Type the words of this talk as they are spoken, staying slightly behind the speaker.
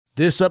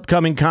This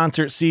upcoming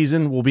concert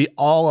season will be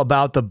all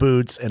about the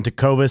boots, and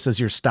Tecovas is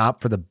your stop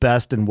for the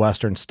best in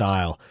Western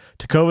style.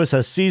 Tecovas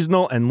has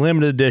seasonal and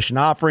limited edition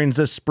offerings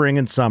this spring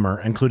and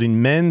summer,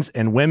 including men's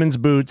and women's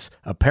boots,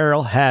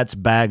 apparel, hats,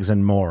 bags,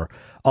 and more.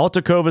 All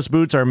Tecovas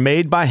boots are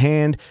made by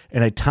hand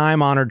in a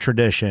time-honored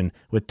tradition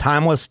with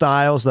timeless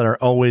styles that are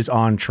always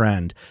on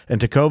trend. And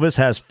Tecovas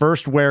has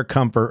first wear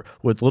comfort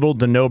with little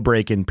to no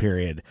break-in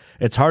period.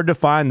 It's hard to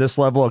find this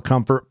level of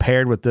comfort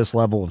paired with this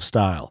level of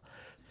style.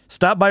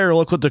 Stop by your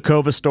local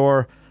Tecovas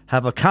store,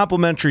 have a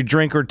complimentary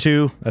drink or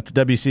two, that's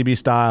WCB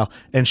style,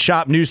 and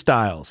shop new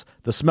styles.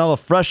 The smell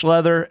of fresh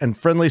leather and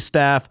friendly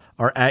staff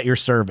are at your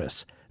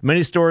service.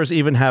 Many stores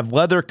even have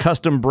leather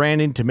custom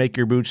branding to make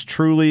your boots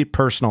truly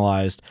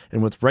personalized.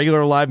 And with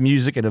regular live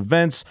music and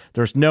events,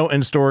 there's no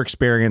in-store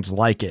experience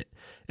like it.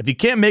 If you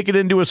can't make it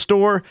into a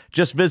store,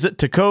 just visit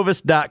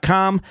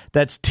tecovas.com.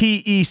 That's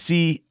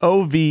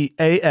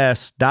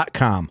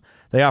TECOVAS.com.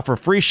 They offer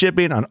free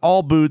shipping on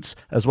all boots,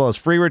 as well as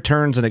free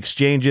returns and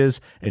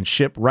exchanges, and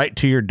ship right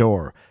to your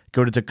door.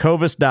 Go to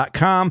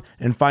tecovas.com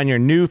and find your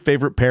new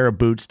favorite pair of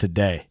boots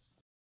today.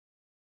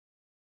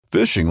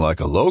 Fishing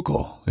like a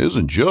local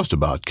isn't just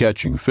about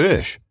catching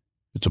fish.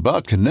 It's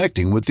about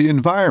connecting with the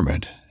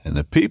environment and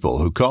the people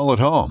who call it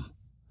home.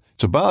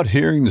 It's about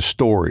hearing the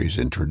stories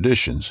and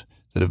traditions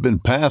that have been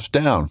passed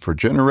down for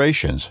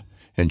generations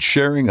and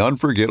sharing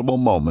unforgettable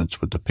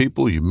moments with the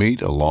people you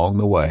meet along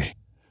the way.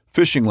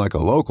 Fishing like a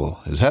local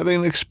is having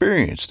an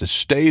experience that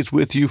stays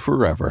with you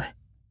forever.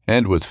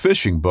 And with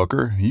Fishing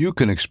Booker, you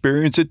can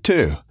experience it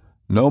too,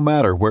 no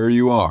matter where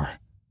you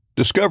are.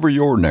 Discover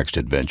your next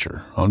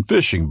adventure on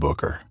Fishing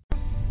Booker.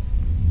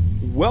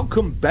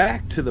 Welcome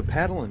back to the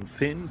Paddle and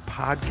Fin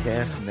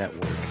Podcast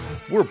Network.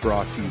 We're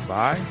brought to you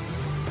by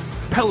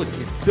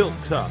Pelican, built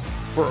tough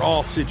for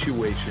all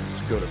situations.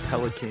 Go to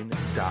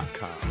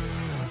pelican.com.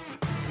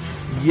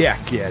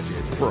 Yak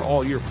Gadget, for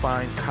all your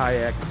fine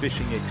kayak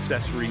fishing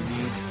accessory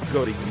needs,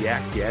 go to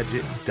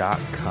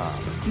yakgadget.com.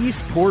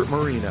 Eastport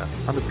Marina,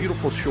 on the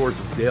beautiful shores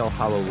of Dale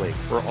Hollow Lake,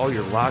 for all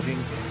your lodging,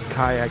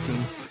 kayaking,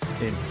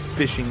 and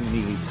fishing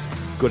needs,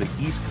 go to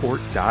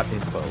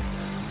eastport.info.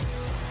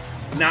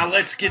 Now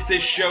let's get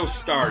this show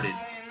started.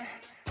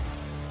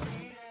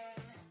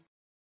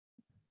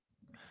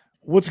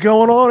 What's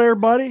going on,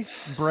 everybody?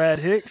 Brad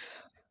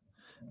Hicks.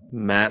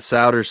 Matt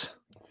Souders.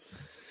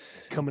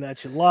 Coming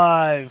at you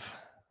live.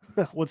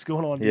 What's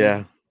going on, dude?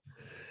 Yeah.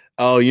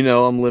 Oh,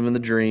 I'm living the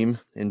dream,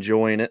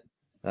 enjoying it.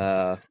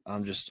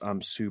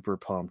 I'm super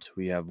pumped.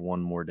 We have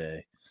one more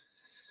day.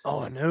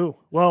 Oh, I know.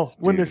 Well,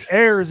 when this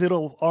airs,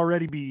 it'll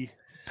already be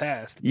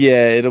past.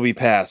 Yeah, it'll be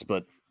past,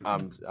 but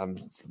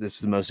this is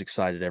the most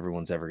excited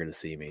everyone's ever going to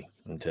see me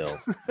until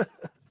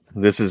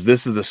this is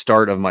the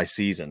start of my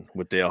season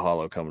with Dale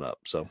Hollow coming up.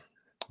 So,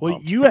 well,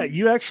 you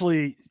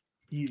actually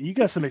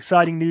got some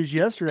exciting news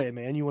yesterday,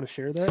 man. You want to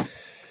share that?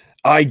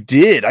 I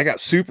did. I got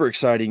super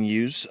exciting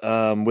news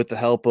with the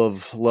help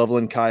of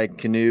Loveland Kayak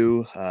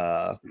Canoe,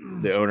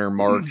 the owner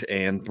Mark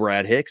and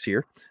Brad Hicks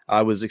here.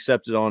 I was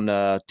accepted on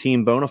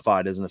Team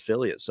Bonafide as an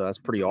affiliate, so that's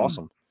pretty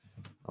awesome.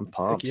 I'm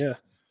pumped. Heck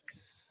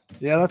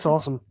yeah, that's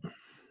awesome.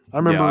 I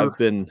remember. Yeah, I've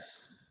been.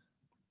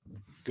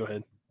 Go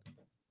ahead.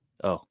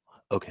 Oh,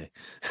 okay.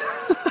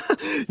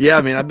 Yeah,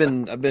 I mean, I've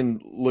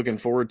been looking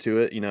forward to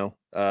it.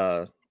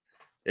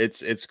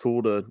 It's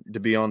cool to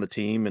be on the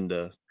team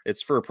and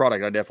it's for a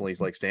product I definitely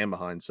stand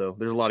behind. So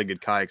there's a lot of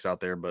good kayaks out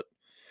there, but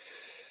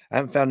I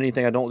haven't found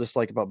anything I don't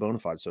dislike about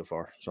Bonafide so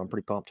far. So I'm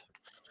pretty pumped.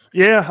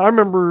 Yeah, I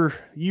remember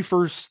you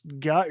first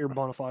got your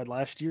Bonafide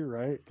last year,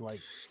 right? Like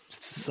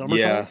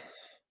summertime?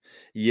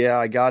 Yeah,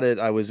 I got it.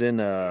 I was in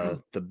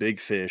the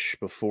Big Fish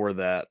before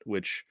that,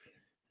 which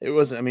it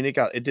wasn't. I mean,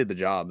 it did the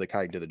job. The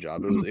kayak did the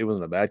job. It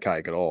wasn't a bad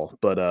kayak at all,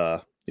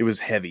 but it was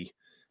heavy.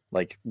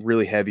 Like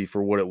really heavy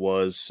for what it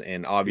was.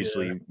 And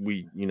obviously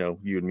we, you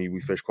and me, we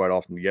fish quite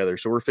often together.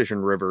 So we're fishing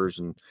rivers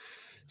and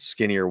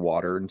skinnier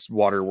water and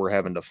water we're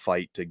having to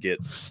fight to get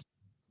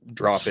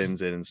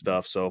drop-ins in and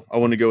stuff. So I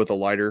wanted to go with a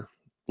lighter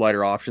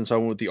option. So I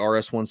went with the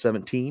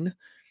RS-117.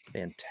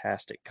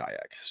 Fantastic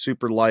kayak,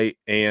 super light.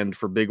 And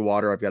for big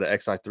water, I've got an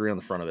XI3 on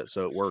the front of it.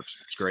 So it works.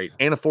 It's great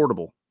and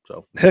affordable.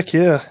 So heck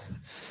yeah.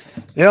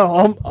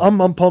 Yeah.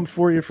 I'm pumped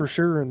for you for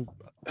sure. And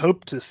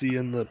hope to see you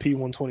in the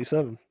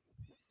P127.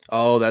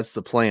 Oh, that's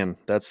the plan.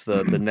 That's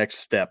the next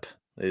step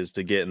is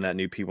to get in that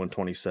new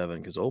P127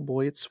 because oh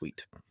boy, it's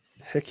sweet.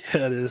 Heck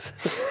yeah, it is.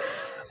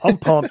 I'm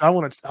pumped. I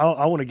want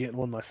to get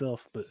one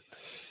myself, but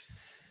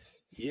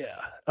yeah.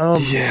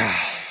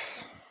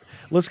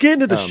 Let's get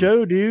into the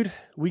show, dude.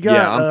 We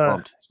got I'm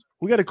pumped.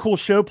 We got a cool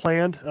show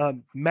planned.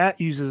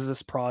 Matt uses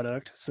this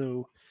product,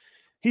 so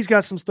he's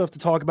got some stuff to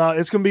talk about.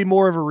 It's going to be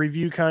more of a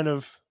review kind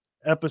of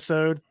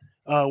episode.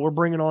 We're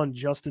bringing on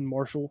Justin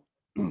Marshall,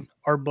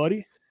 our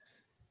buddy.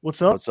 What's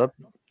up? What's up?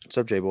 What's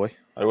up, J-Boy?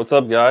 Hey, what's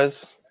up,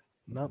 guys?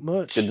 Not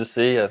much. Good to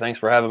see you. Thanks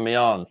for having me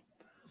on.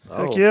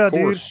 Heck yeah, of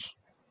course.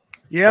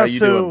 Dude. Yeah, How you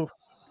doing?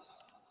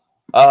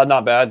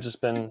 Not bad.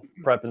 Just been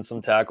prepping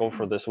some tackle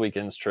for this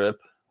weekend's trip.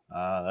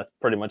 That's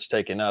pretty much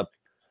taken up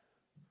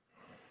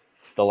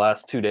the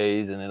last 2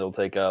 days, and it'll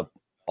take up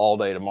all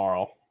day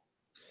tomorrow.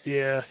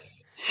 Yeah.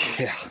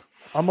 Yeah.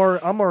 I'm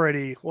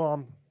already.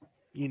 Well,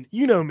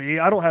 you know me.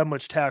 I don't have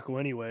much tackle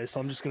anyway, so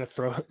I'm just gonna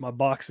throw it in my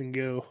box and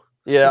go.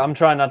 Yeah, I'm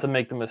trying not to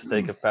make the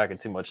mistake of packing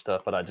too much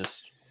stuff, but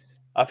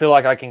I feel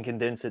like I can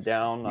condense it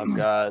down. I've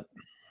got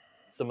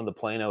some of the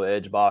Plano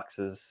Edge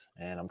boxes,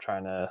 and I'm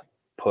trying to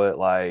put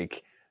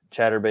like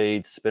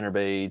chatterbaits,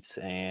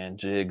 spinnerbaits, and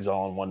jigs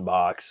all in one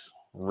box.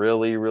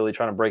 Really, really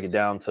trying to break it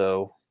down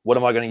to what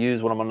am I going to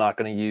use, what am I not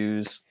going to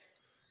use,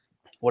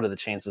 what are the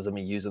chances of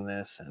me using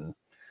this, and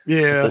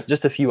Yeah.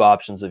 just a few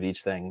options of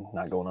each thing,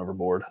 not going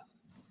overboard.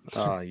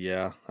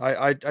 Yeah.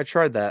 I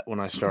tried that when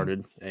I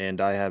started,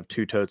 and I have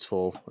 2 totes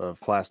full of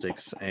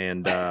plastics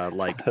and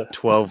like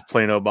 12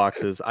 Plano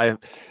boxes.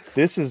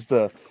 This is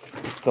the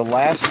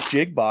last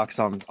jig box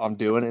I'm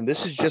doing, and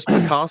this is just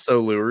Picasso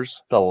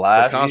lures. The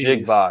last Picasso.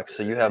 jig box,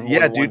 so you have more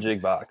than one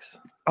jig box.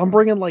 I'm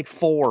bringing like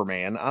 4,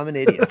 man. I'm an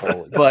idiot,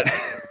 but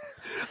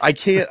I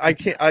can't.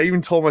 I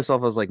even told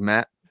myself, I was like,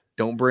 Matt,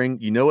 don't bring.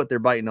 You know what they're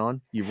biting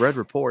on. You've read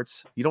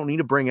reports. You don't need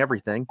to bring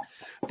everything.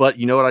 But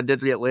you know what I did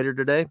get later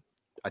today?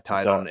 I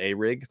tied on an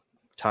A-rig,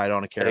 tied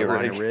on a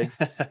Carolina rig.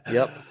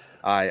 Yep.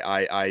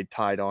 I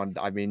tied on.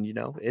 I mean,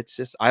 it's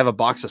just. I have a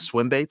box of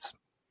swim baits.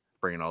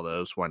 Bringing all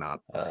those. Why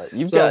not?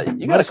 You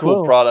got a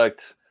cool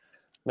product.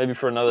 Maybe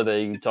for another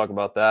day you can talk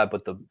about that.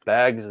 But the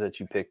bags that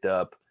you picked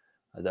up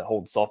that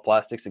hold soft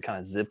plastics, it kind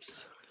of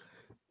zips.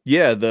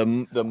 Yeah, the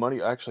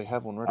money. I actually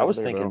have one right. I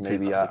was thinking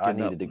maybe I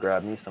needed to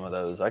grab me some of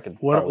those. I could.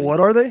 What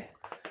are they?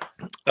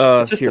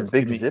 It's just a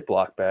big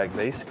Ziploc bag,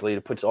 basically,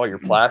 to put all your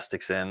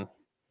plastics in.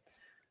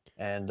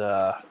 And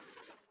I'm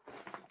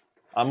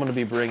going to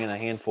be bringing a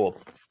handful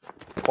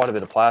of quite a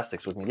bit of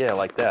plastics with me. Yeah,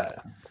 like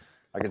that.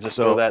 I could just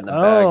throw that in the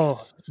bag.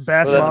 Oh,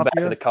 Bass throw that in the Mafia.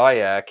 back of the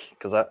kayak,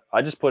 because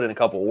I just put in a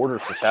couple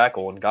orders for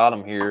tackle and got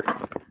them here,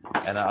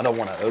 and I don't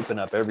want to open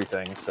up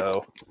everything.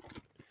 So.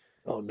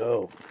 Oh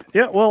no.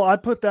 Yeah, well, I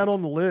put that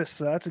on the list.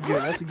 So that's a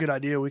good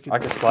idea. I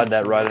can slide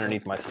that right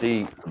underneath my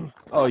seat.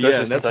 Oh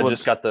yeah, that's I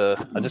just got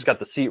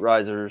the seat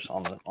risers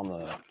on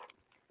the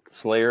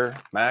Slayer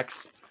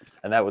Max,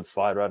 and that would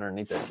slide right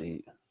underneath that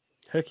seat.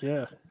 Heck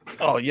yeah.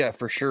 Oh yeah,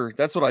 for sure.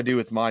 That's what I do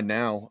with mine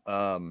now.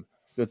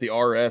 With the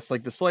RS,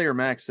 like the Slayer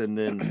Max, and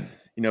then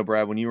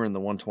Brad, when you were in the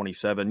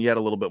 127, you had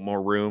a little bit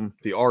more room.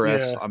 The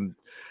RS, Yeah.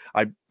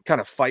 I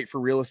kind of fight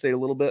for real estate a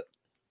little bit.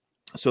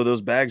 So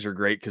those bags are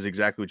great because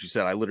exactly what you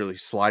said. I literally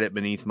slide it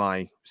beneath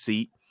my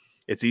seat.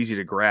 It's easy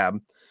to grab.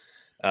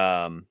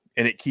 And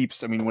it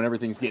keeps, when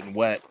everything's getting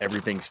wet,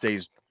 everything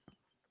stays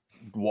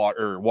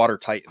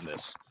watertight in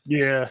this.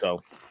 Yeah.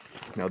 So,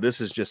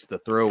 this is just the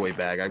throwaway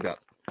bag. I've got,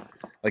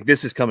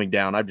 this is coming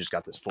down. I've just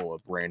got this full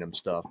of random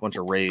stuff. Bunch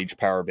of Rage,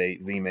 Power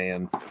Bait,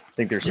 Z-Man. I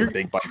think there's some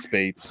big bites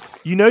baits.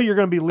 You're going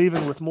to be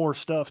leaving with more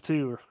stuff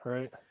too,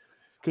 right?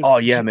 Oh,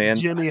 yeah, man.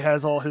 Jimmy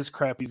has all his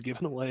crap he's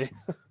giving away.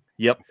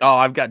 Yep.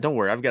 Oh, don't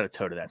worry. I've got a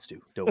tote of that,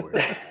 Stu. Don't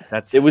worry.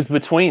 It was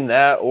between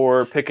that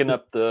or picking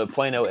up the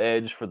Plano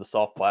Edge for the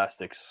soft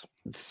plastics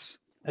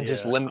and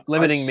just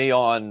limiting me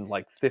on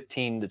like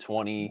 15 to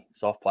 20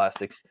 soft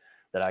plastics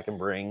that I can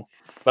bring.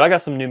 But I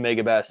got some new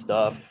Mega Bass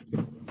stuff,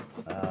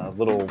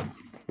 little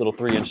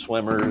 3-inch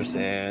swimmers,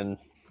 and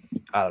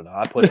I don't know.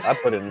 I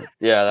put in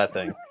that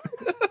thing.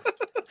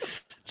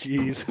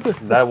 Jeez.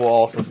 That will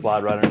also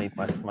slide right underneath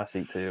my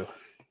seat too.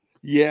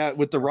 Yeah,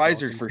 with the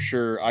risers for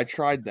sure. I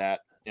tried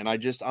that. And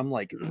I'm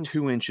like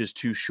 2 inches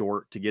too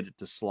short to get it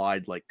to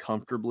slide like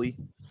comfortably.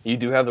 You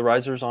do have the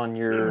risers on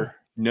your?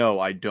 No,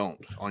 I don't.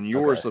 On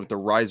yours, with the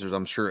risers,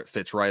 I'm sure it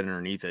fits right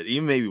underneath it,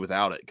 even maybe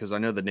without it, because I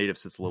know the Native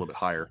sits a little bit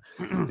higher.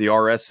 The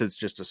RS sits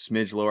just a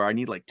smidge lower. I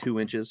need like 2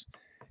 inches,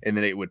 and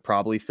then it would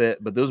probably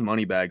fit. But those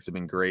money bags have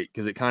been great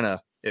because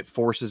it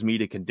forces me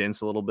to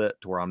condense a little bit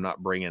to where I'm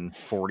not bringing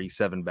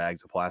 47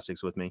 bags of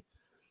plastics with me.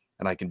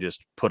 And I can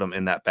just put them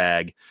in that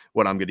bag,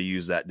 what I'm going to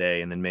use that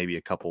day, and then maybe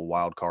a couple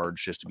wild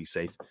cards just to be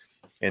safe.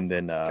 And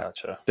then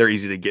Gotcha. They're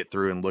easy to get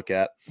through and look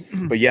at.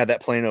 But yeah,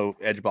 that Plano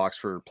Edge box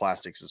for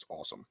plastics is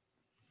awesome.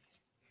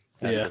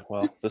 Yeah.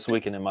 Well, this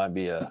weekend it might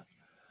be a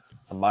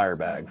Meyer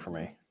bag for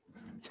me.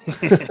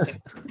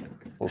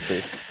 We'll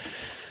see.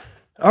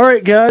 All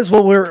right, guys.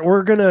 Well,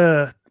 we're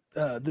gonna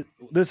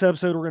this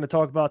episode we're gonna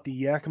talk about the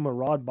Yakima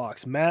rod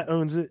box. Matt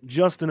owns it.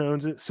 Justin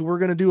owns it. So we're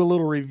gonna do a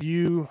little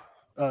review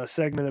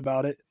segment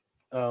about it.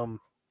 Where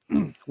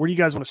do you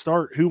guys want to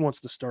start? Who wants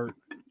to start?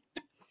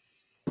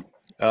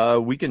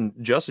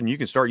 Justin, you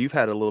can start. You've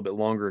had it a little bit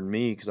longer than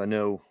me because I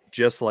know,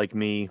 just like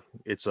me,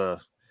 it's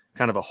a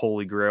kind of a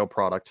holy grail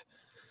product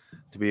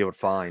to be able to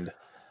find.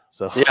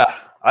 So yeah,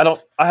 I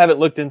haven't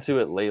looked into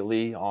it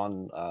lately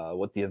on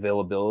what the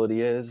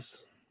availability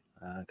is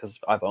because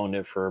I've owned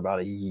it for about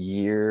a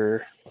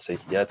year. Let's see.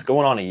 Yeah, it's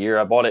going on a year.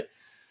 I bought it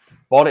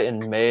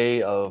in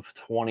May of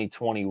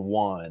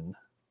 2021.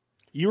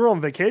 You were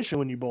on vacation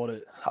when you bought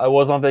it. I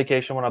was on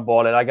vacation when I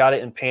bought it. I got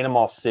it in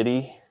Panama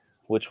City,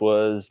 which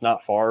was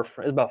not far. It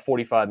was about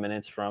 45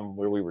 minutes from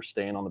where we were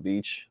staying on the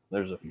beach.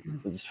 There's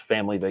this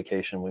family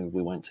vacation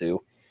we went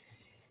to.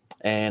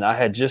 And I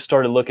had just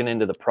started looking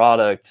into the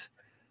product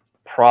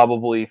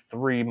probably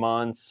 3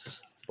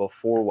 months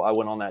before I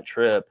went on that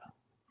trip.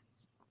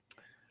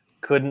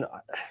 couldn't.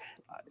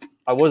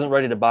 I wasn't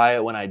ready to buy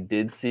it when I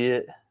did see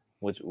it,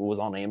 which was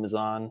on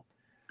Amazon.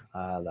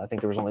 I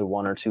think there was only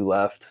 1 or 2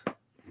 left,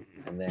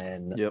 and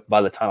then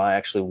by the time I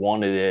actually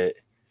wanted it,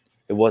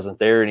 it wasn't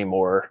there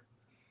anymore.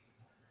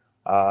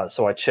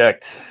 So I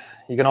checked.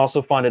 You can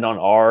also find it on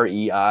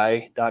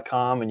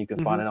rei.com, and you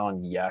can find it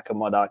on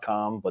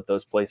yakima.com. But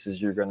those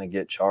places you're going to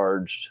get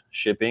charged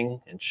shipping,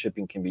 and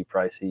shipping can be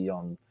pricey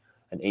on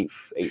an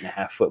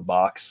 8.5 foot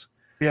box.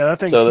 Yeah, that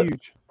thing's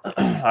huge.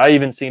 I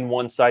even seen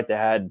one site that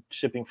had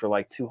shipping for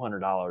like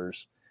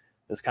 $200.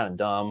 It's kind of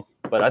dumb,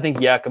 but I think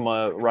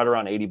Yakima, right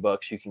around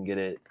 $80, you can get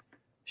it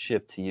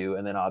shipped to you,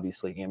 and then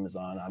obviously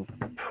Amazon. I'm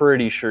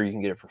pretty sure you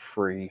can get it for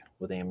free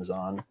with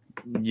Amazon.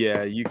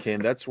 Yeah, you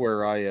can. That's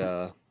where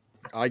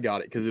I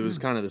got it, because it was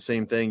kind of the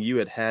same thing.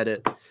 You had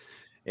it,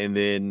 and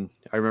then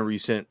I remember you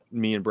sent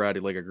me and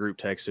Brad like a group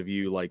text of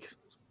you like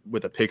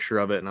with a picture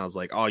of it, and I was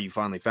like, "Oh, you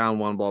finally found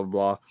one," blah blah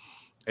blah.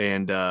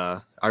 And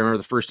I remember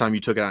the first time you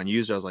took it out and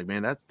used it, I was like,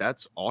 "Man,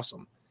 that's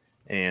awesome."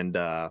 And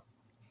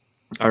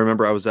I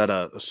remember I was at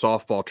a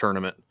softball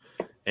tournament,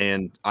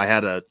 and I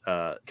had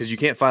because you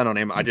can't find it on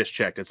Amazon. I just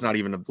checked; it's not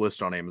even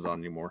listed on Amazon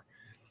anymore.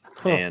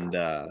 And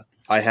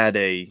I had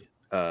a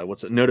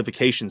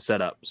notification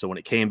set up, so when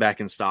it came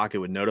back in stock, it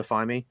would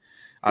notify me.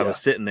 I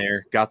was sitting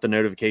there, got the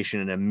notification,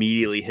 and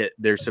immediately hit.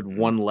 There said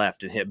 1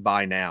 left, and hit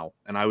buy now,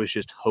 and I was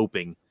just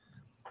hoping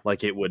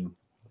like it would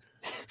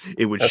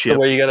That's ship. the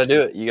way you got to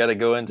do it. You got to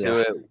go into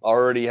it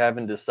already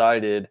having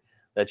decided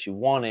that you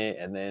want it,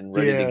 and then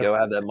ready to go,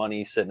 have that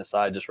money sitting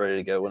aside, just ready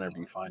to go whenever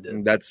you find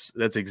it. That's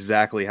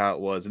exactly how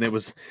it was. And it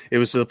was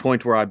to the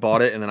point where I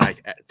bought it, and then I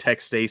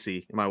text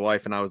Stacy, my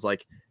wife, and I was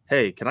like,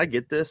 "Hey, can I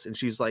get this?" And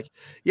she's like,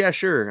 "Yeah,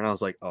 sure." And I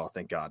was like, "Oh,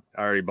 thank God.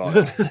 I already bought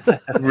it." It would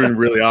have been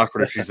really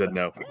awkward if she said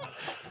no.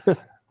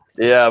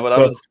 Yeah, but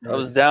I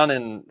was down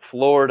in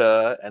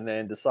Florida, and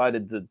then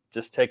decided to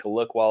just take a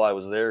look while I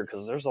was there,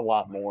 because there's a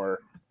lot more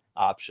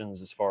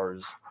options as far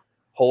as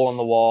hole in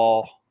the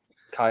wall,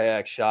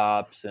 kayak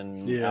shops,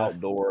 and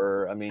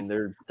outdoor. I mean,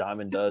 they're dime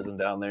a dozen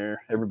down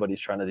there. Everybody's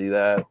trying to do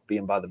that,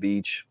 being by the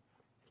beach.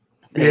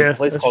 There's a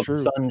place called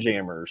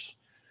Sunjammers.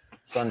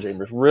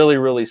 Really,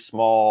 really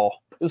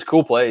small. It was a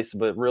cool place,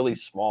 but really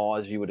small,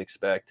 as you would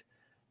expect.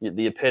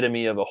 The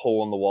epitome of a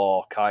hole in the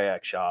wall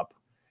kayak shop.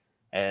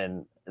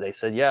 And they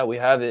said, "Yeah, we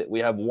have it. We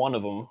have one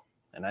of them."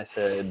 And I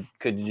said,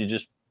 "Could you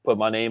just put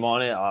my name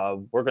on it?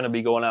 We're going to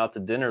be going out to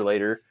dinner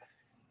later."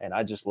 And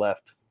I just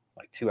left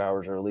like 2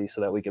 hours early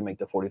so that we can make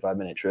the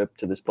 45-minute trip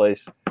to this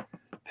place.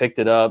 Picked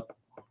it up.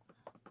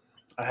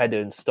 I had to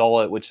install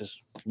it, which is,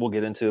 we'll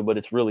get into it, but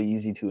it's really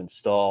easy to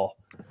install.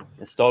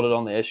 Installed it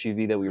on the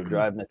SUV that we were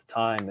driving at the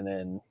time, and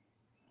then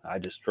I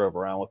just drove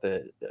around with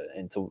it.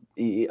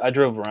 I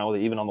drove around with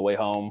it even on the way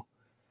home,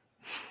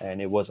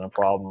 and it wasn't a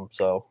problem.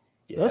 So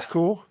yeah. That's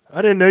cool.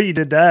 I didn't know you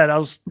did that. I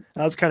was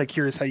kind of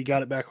curious how you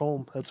got it back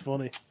home. That's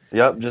funny.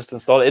 Yep, just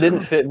installed it. It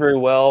didn't fit very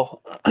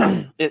well.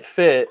 It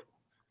fit.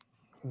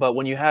 But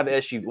when you have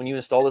when you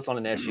install this on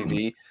an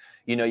SUV,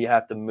 you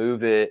have to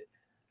move it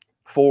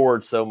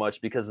forward so much,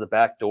 because the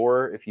back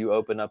door, if you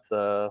open up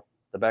the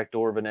back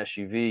door of an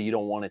SUV, you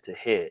don't want it to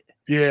hit.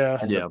 Yeah.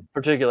 And the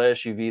particular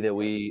SUV that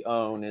we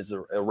own is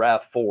a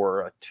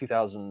RAV4, a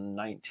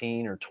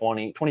 2019 or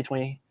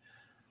 2020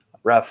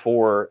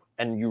 RAV4,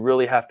 and you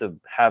really have to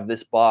have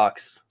this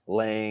box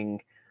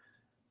laying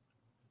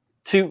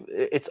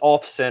it's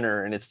off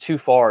center and it's too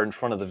far in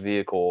front of the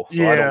vehicle.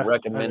 So I don't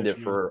recommend it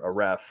for a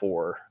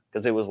RAV4,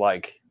 because it was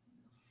like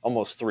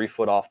almost 3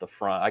 foot off the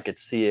front. I could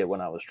see it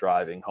when I was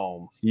driving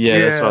home. Yeah,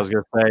 that's what I was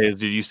going to say. Is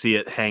did you see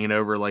it hanging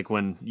over, like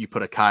when you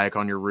put a kayak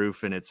on your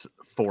roof and it's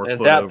 4 foot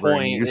over? At that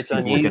point, it's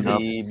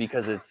uneasy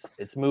because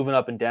it's moving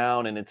up and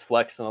down and it's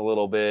flexing a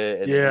little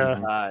bit, and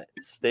it's not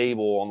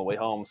stable on the way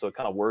home. So it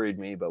kind of worried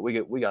me, but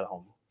we got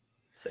home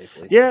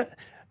safely. Yeah,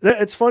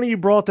 it's funny you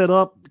brought that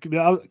up,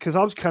 because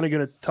I was kind of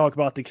going to talk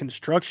about the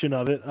construction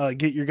of it.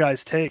 Get your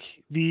guys'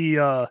 take.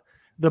 The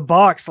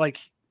box, like,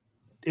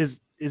 is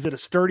it a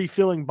sturdy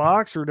feeling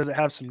box, or does it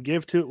have some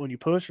give to it when you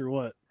push, or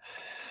what?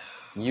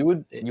 You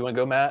want to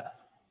go, Matt?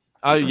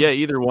 Yeah,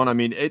 either one. I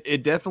mean,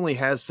 it definitely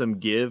has some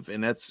give,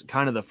 and that's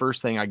kind of the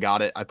first thing I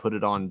got it. I put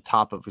it on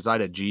top of, because I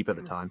had a Jeep at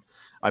the time.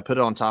 I put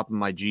it on top of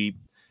my Jeep,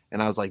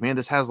 and I was like, man,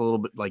 this has a little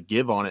bit like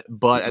give on it.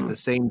 But at the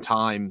same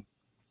time,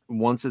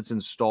 once it's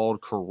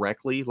installed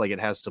correctly, like it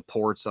has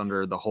supports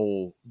under the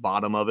whole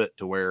bottom of it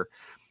to where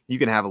you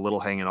can have a little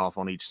hanging off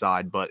on each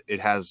side, but it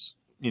has,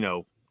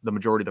 the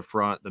majority of the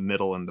front, the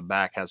middle, and the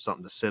back has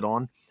something to sit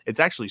on. It's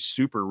actually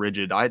super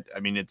rigid. I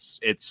mean,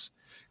 it's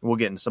we'll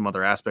get into some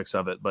other aspects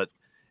of it, but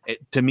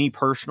to me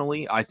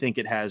personally, I think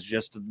it has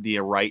just the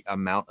right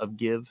amount of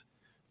give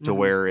to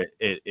where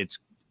it's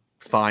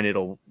fine.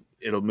 It'll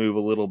move a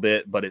little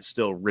bit, but it's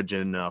still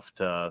rigid enough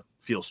to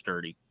feel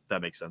sturdy. If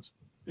that makes sense.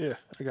 Yeah,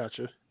 I got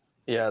you.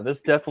 Yeah, this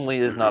definitely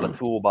is not a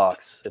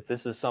toolbox. If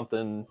this is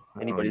something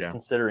anybody's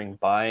considering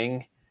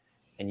buying,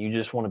 and you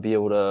just want to be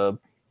able to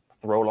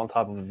throw it on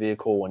top of a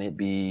vehicle and it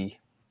be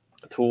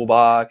a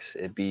toolbox,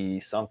 it be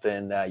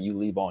something that you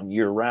leave on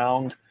year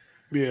round.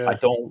 Yeah.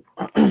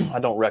 I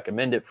don't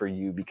recommend it for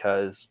you,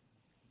 because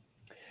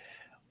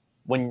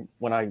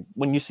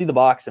when you see the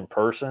box in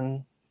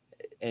person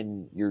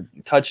and you're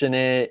touching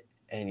it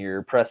and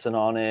you're pressing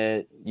on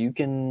it,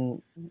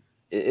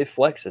 it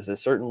flexes. It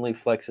certainly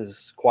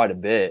flexes quite a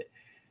bit,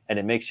 and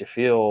it makes you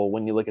feel,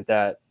 when you look at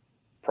that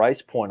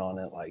price point on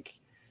it, like,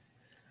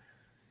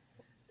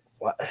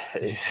 what?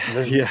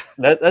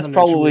 That's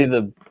probably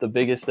the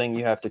biggest thing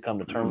you have to come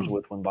to terms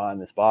with when buying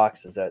this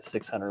box, is that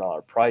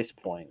 $600 price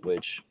point,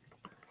 which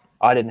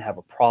I didn't have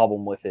a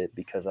problem with it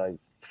because I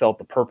felt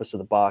the purpose of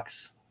the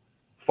box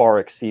far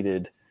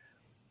exceeded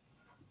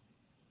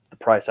the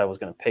price I was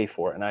going to pay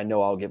for it, and I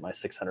know I'll get my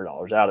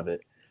 $600 out of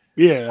it.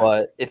 Yeah.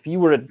 But if you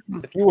were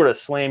to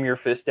slam your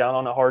fist down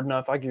on it hard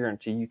enough, I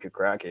guarantee you could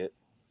crack it.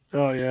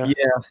 Oh yeah.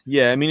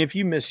 Yeah. I mean, if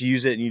you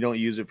misuse it and you don't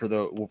use it for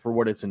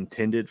what it's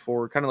intended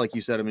for, kind of like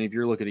you said, I mean, if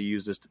you're looking to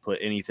use this to put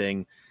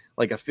anything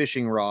like a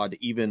fishing rod,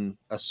 even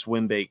a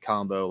swim bait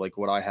combo, like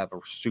what I have, a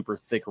super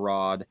thick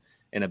rod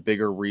and a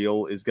bigger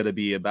reel, is going to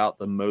be about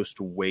the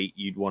most weight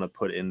you'd want to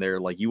put in there.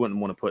 Like, you wouldn't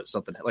want to put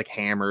something like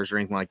hammers or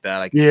anything like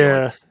that. I can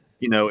feel like,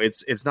 you know,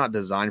 it's not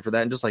designed for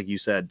that. And just like you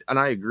said, and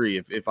I agree,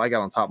 if I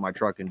got on top of my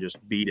truck and just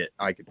beat it,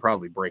 I could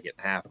probably break it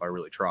in half if I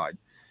really tried.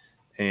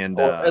 And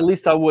at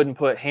least I wouldn't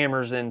put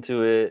hammers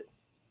into it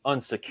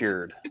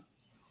unsecured.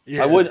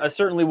 Yeah. I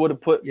certainly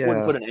wouldn't put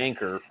an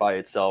anchor by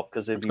itself,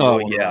 because it'd be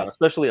rolling around,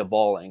 especially a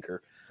ball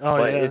anchor. Oh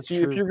but yeah. if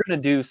you're going to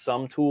do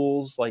some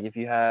tools, like if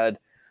you had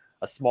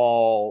a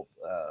small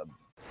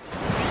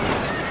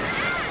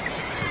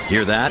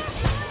Hear that?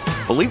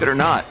 Believe it or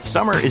not,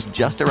 summer is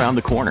just around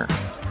the corner.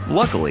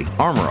 Luckily,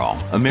 Armor All,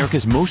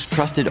 America's most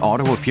trusted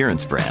auto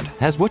appearance brand,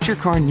 has what your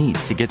car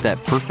needs to get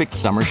that perfect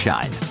summer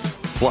shine.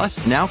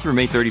 Plus, now through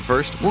May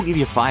 31st, we'll give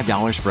you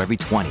 $5 for every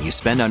 $20 you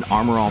spend on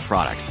Armor All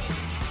products.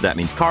 That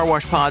means car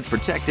wash pods,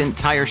 protectant,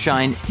 tire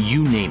shine,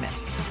 you name it.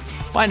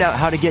 Find out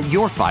how to get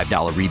your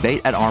 $5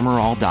 rebate at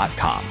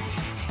armorall.com.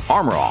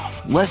 Armor All,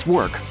 less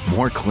work,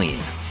 more clean.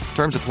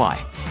 Terms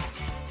apply.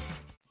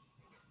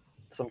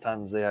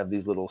 Sometimes they have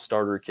these little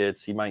starter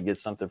kits. You might get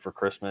something for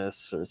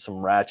Christmas, or some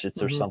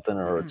ratchets or something,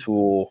 or a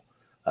tool,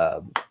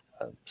 a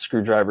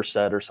screwdriver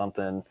set or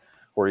something,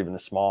 or even a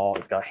small.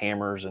 It's got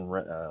hammers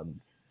and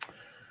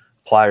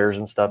pliers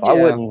and stuff. I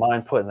wouldn't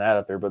mind putting that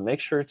up there, but make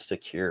sure it's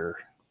secure.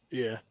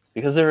 Yeah.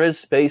 Because there is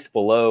space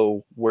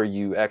below where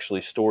you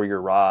actually store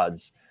your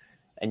rods,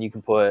 and you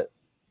can put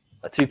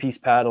a 2-piece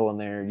paddle in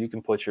there. You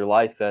can put your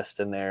life vest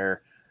in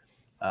there.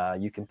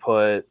 You can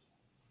put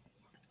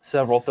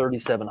several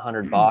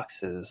 3,700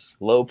 boxes,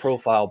 low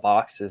profile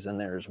boxes in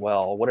there as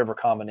well, whatever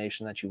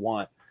combination that you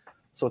want.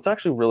 So it's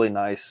actually really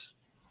nice.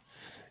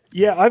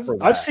 Yeah,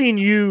 I've seen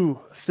you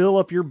fill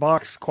up your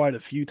box quite a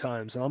few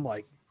times,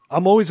 and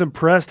I'm always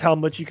impressed how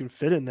much you can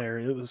fit in there.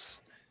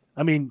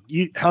 How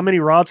many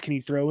rods can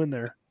you throw in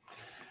there?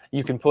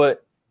 You can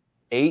put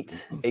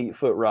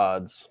 8-foot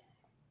rods.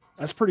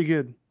 That's pretty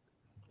good.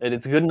 And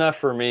it's good enough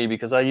for me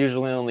because I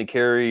usually only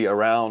carry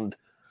around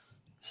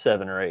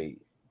 7 or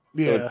 8.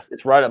 Yeah. So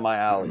it's right up my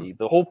alley.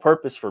 The whole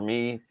purpose for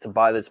me to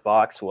buy this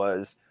box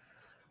was,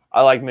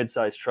 I like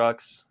mid-sized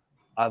trucks.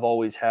 I've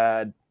always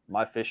had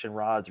my fishing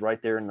rods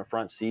right there in the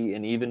front seat,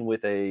 and even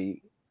with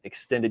a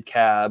extended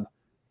cab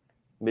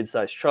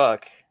mid-sized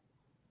truck,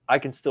 I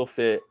can still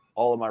fit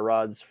all of my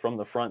rods from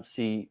the front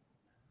seat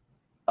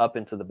up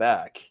into the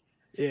back.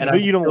 Yeah,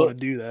 but you don't want to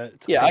do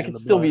that. I could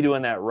still be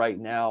doing that right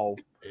now.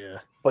 Yeah.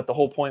 But the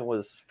whole point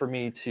was for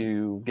me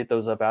to get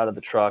those up out of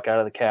the truck, out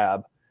of the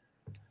cab,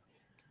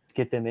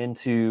 get them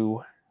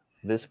into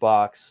this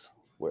box,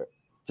 where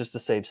just to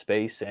save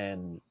space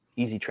and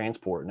easy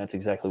transport. And that's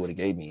exactly what it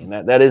gave me. And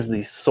that is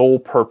the sole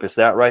purpose.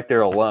 That right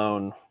there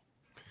alone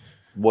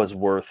was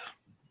worth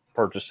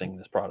purchasing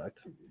this product.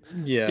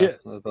 Yeah. I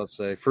was about to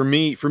say, for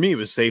me, it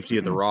was safety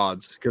of the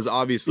rods, because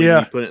obviously when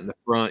you put it in the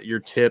front,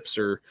 your tips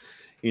are,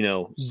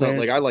 so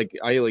bent.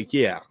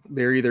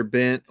 They're either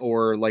bent,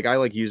 or like I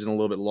like using a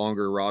little bit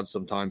longer rods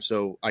sometimes,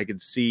 so I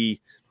could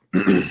see,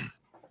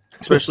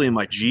 especially in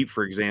my Jeep,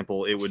 for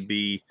example, it would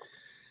be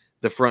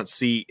the front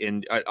seat,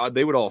 and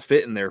they would all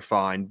fit in there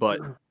fine,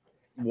 but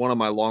one of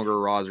my longer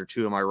rods or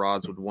two of my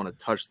rods would want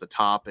to touch the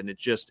top, and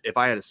if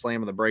I had to slam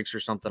on the brakes or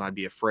something, I'd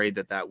be afraid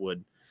that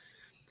would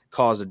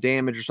cause a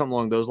damage or something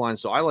along those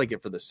lines. So I like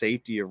it for the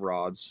safety of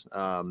rods.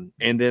 And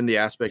then the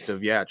aspect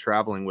of,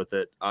 traveling with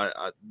it.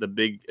 The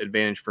big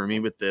advantage for me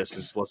with this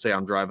is, let's say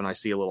I'm driving, I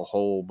see a little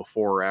hole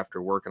before or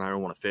after work and I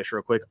don't want to fish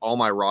real quick. All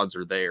my rods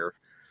are there.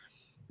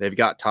 They've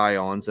got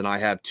tie-ons, and I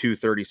have two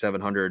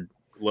 3,700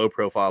 low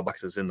profile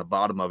boxes in the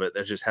bottom of it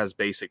that just has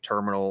basic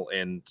terminal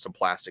and some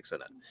plastics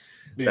in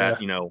it that,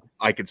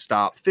 I could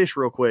stop, fish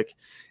real quick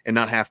and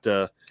not have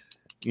to,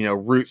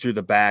 root through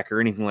the back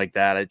or anything like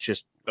that. It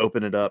just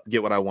open it up,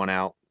 get what I want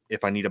out.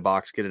 If I need a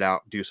box, get it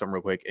out, do something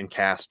real quick, and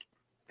cast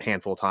a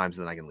handful of times,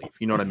 and then I can leave.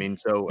 You know what I mean?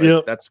 So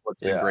that's what's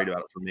been great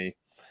about it for me.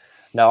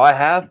 Now, I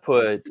have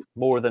put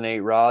more than 8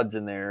 rods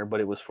in there, but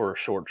it was for a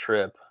short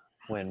trip.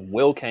 When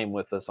Will came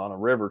with us on a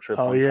river trip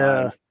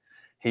time,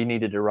 he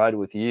needed to ride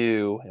with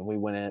you, and we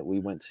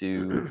went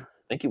to,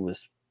 I think it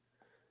was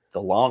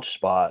the launch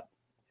spot.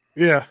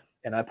 Yeah.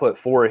 And I put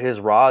 4 of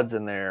his rods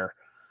in there.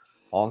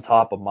 on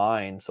top of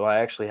mine. So I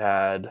actually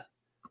had,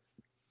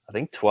 I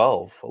think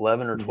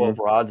 11 or 12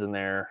 rods in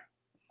there.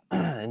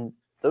 And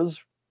those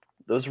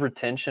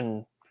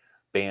retention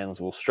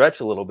bands will stretch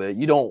a little bit.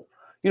 You don't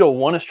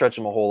want to stretch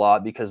them a whole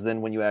lot, because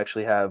then when you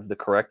actually have the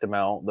correct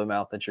amount, the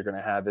amount that you're going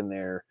to have in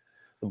there,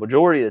 the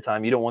majority of the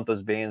time, you don't want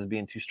those bands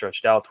being too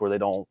stretched out to where they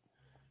don't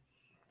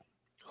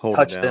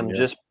touch them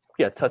just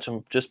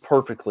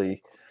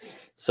perfectly.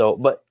 So,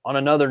 but on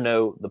another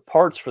note, the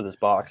parts for this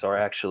box are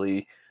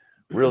actually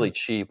really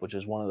cheap, which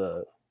is one of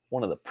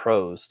the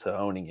pros to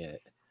owning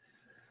it.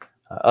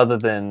 Other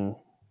than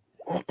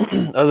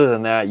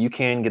that, you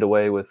can get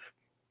away with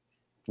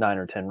 9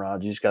 or 10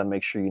 rods. You just got to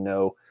make sure you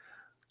know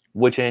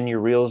which end your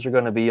reels are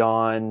going to be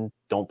on.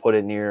 Don't put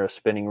it near a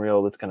spinning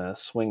reel that's going to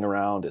swing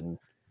around and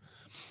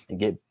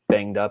get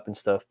banged up and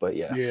stuff. But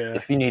yeah,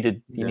 if you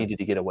needed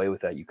to get away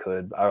with that, you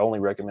could. I only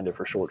recommend it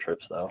for short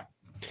trips, though.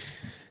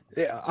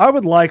 Yeah, I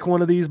would like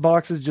one of these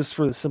boxes just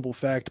for the simple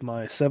fact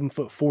my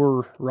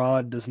 7'4"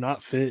 rod does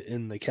not fit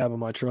in the cab of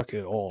my truck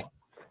at all,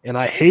 and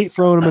I hate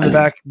throwing them in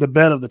the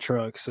bed of the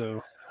truck.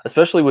 So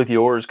especially with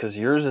yours, because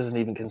yours isn't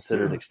even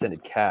considered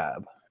extended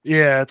cab.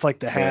 Yeah, it's like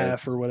the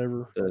half or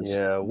whatever.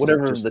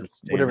 Whatever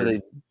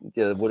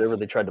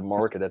they tried to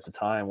market at the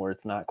time, where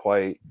it's not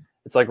quite.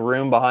 It's like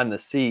room behind the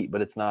seat,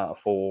 but it's not a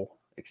full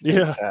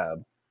extended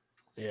cab.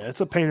 Yeah,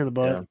 it's a pain in the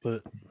butt,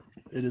 but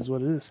it is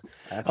what it is.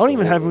 Absolutely. I don't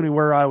even have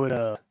anywhere I would.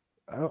 I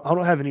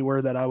don't have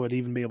anywhere that I would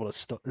even be able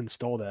to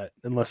install that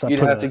unless You'd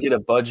have to get a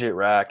budget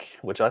rack,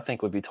 which I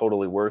think would be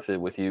totally worth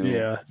it with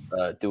you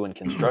doing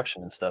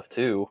construction and stuff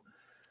too.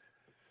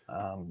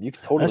 You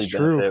could totally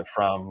benefit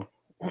from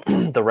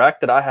the rack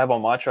that I have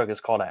on my truck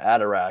is called an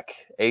ADARAC,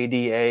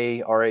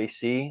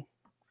 ADARAC.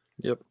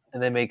 Yep.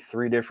 And they make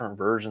 3 different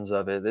versions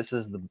of it. This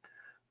is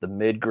the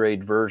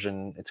mid-grade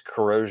version. It's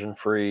corrosion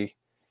free.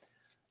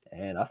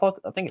 And I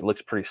think it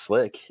looks pretty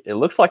slick. It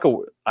looks like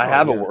I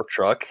have a work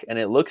truck, and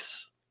it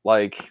looks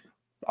like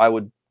I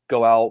would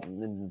go out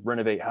and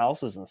renovate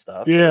houses and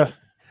stuff. Yeah.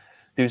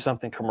 Do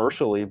something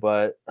commercially,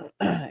 but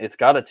it's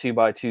got a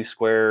 2x2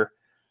 square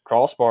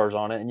crossbars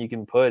on it, and you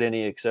can put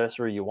any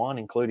accessory you want,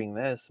 including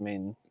this. I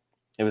mean,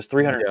 it was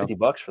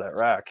 $350 for that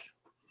rack.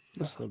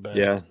 That's not bad.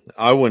 Yeah,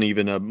 I went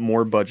even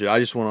more budget. I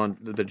just went on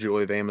the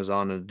joy of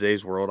Amazon in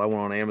today's world. I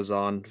went on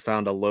Amazon,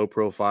 found a low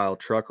profile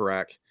truck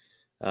rack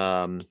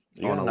on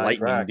a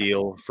lightning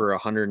deal for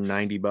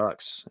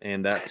 $190,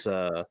 and that's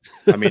I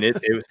mean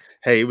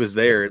it was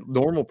there.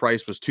 Normal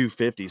price was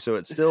 $250, so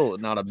it's still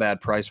not a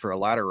bad price for a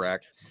ladder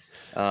rack.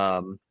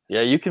 Yeah,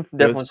 you can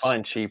definitely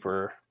find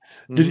cheaper.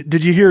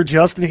 Did you hear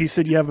Justin? He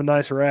said you have a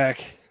nice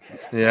rack.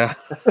 Yeah.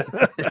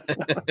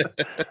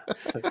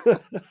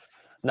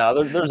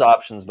 No, there's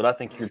options, but I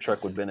think your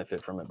truck would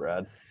benefit from it,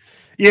 Brad.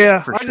 Yeah,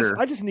 for sure.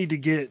 I just need to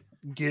get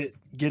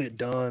it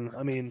done.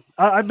 I mean,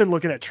 I've been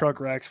looking at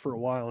truck racks for a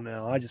while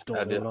now. I just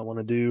don't know what I want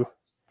to do.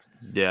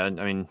 Yeah, I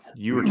mean,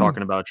 you were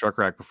talking about a truck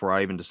rack before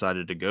I even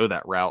decided to go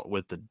that route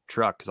with the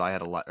truck, because I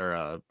had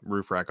a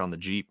roof rack on the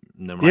Jeep,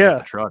 and then when I got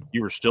the truck,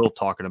 you were still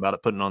talking about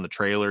it, putting it on the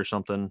trailer or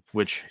something.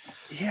 Which,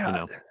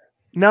 now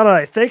that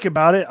I think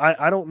about it,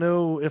 I don't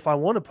know if I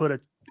want to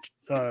put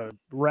a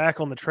rack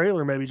on the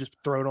trailer. Maybe just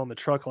throw it on the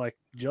truck like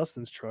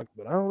Justin's truck,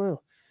 but I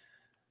don't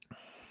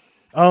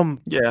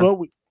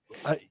know.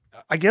 But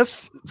I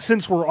guess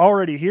since we're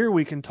already here,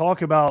 we can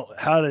talk about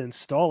how to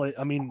install it.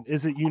 I mean,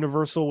 is it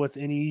universal with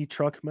any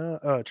truck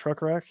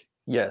rack?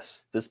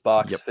 Yes, this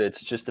box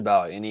fits just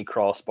about any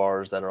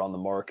crossbars that are on the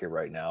market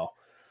right now.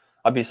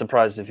 I'd be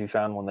surprised if you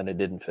found one that it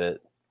didn't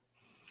fit.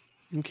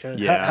 Okay.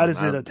 Yeah, how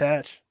does it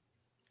attach?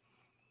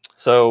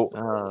 So,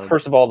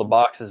 first of all, the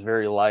box is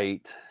very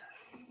light.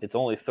 It's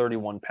only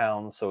 31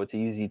 pounds, so it's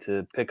easy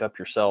to pick up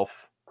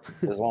yourself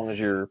as long as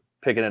you're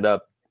picking it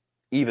up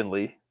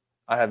evenly.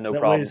 I have no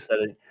problem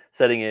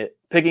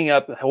picking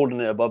up, holding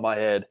it above my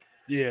head,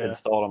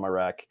 installed on my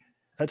rack.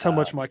 That's how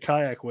much my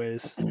kayak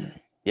weighs.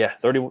 Yeah,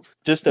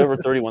 just over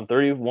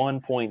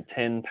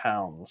 31.10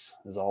 pounds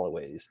is all it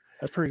weighs.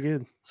 That's pretty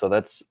good. So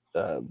that's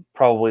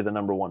probably the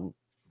number one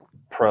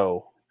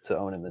pro to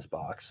own in this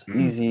box.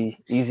 Easy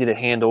to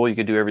handle. You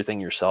could do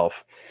everything yourself.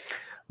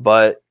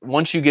 But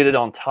once you get it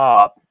on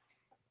top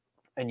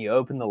and you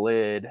open the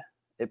lid,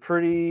 it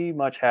pretty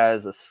much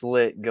has a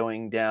slit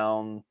going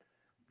down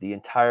the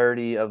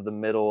entirety of the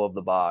middle of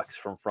the box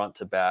from front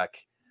to back,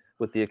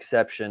 with the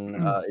exception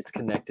it's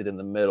connected in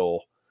the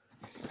middle.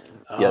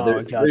 There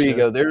you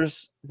go.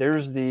 There's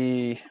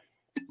the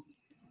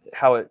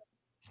how it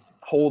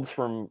holds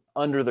from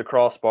under the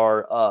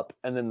crossbar up,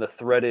 and then the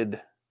threaded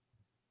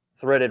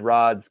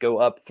rods go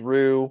up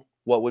through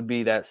what would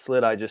be that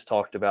slit I just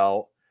talked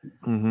about.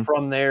 Mm-hmm.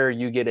 From there,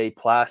 you get a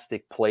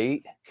plastic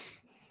plate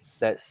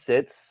that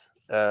sits.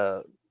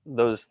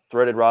 Those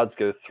threaded rods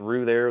go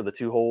through there, the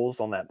 2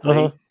 holes on that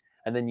plate,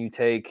 and then you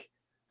take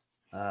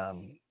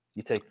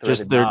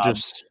threaded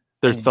knobs.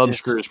 They're thumb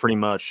screws, pretty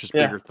much, just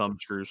bigger thumb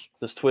screws.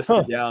 Just twist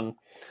it down.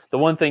 The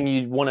one thing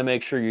you want to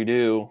make sure you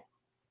do,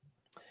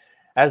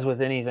 as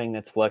with anything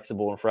that's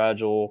flexible and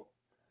fragile,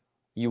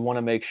 you want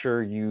to make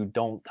sure you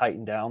don't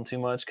tighten down too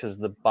much because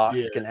the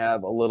box can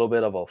have a little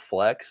bit of a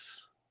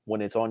flex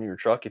when it's on your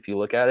truck. If you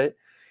look at it,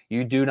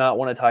 you do not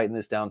want to tighten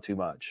this down too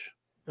much.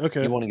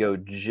 Okay. You want to go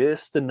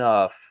just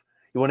enough.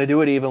 You want to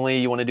do it evenly.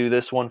 You want to do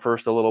this one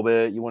first a little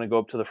bit. You want to go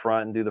up to the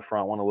front and do the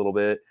front one a little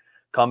bit.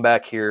 Come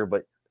back here.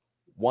 But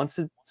once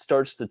it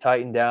starts to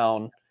tighten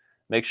down,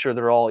 make sure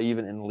they're all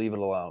even and leave it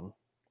alone.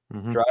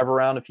 Mm-hmm. Drive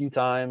around a few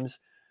times.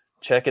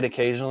 Check it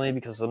occasionally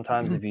because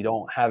sometimes if you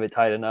don't have it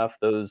tight enough,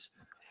 those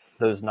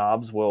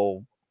knobs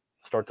will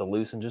start to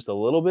loosen just a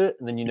little bit.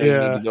 And then you need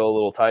to go a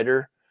little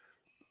tighter.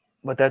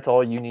 But that's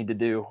all you need to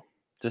do.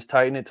 Just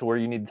tighten it to where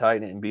you need to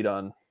tighten it and be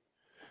done.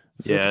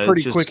 So it's a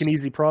pretty quick and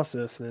easy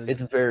process. Then.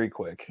 It's very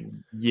quick.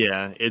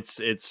 Yeah, it's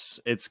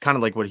kind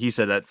of like what he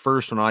said at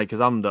first because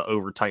I'm the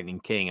over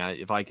tightening king.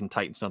 If I can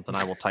tighten something,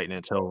 I will tighten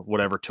it till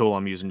whatever tool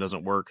I'm using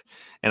doesn't work.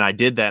 And I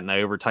did that and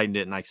I over tightened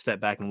it and I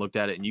stepped back and looked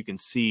at it and you can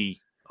see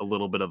a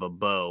little bit of a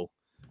bow.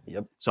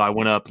 Yep. So I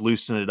went up,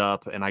 loosened it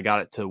up, and I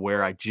got it to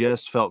where I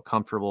just felt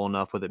comfortable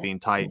enough with it being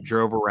tight.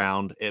 Drove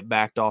around, it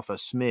backed off a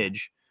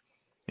smidge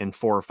in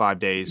 4 or 5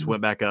 days,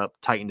 went back up,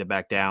 tightened it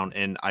back down.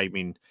 And I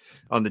mean,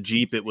 on the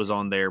Jeep, it was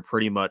on there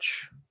pretty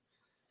much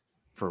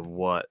for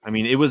what? I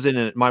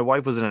mean, my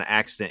wife was in an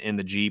accident in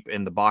the Jeep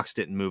and the box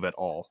didn't move at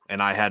all.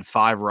 And I had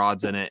 5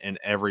 rods in it and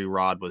every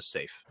rod was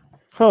safe.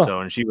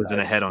 And she was in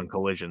a head-on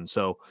collision.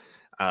 So,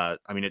 I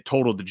mean, it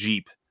totaled the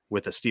Jeep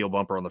with a steel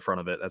bumper on the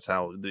front of it. That's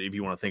how, if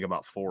you want to think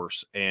about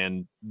force.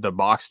 And the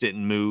box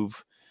didn't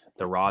move.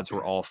 The rods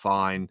were all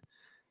fine.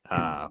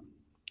 I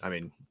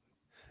mean,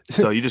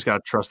 so you just got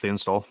to trust the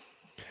install.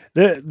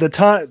 The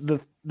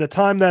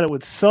time that it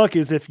would suck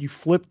is if you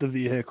flip the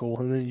vehicle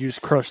and then you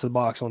just crush the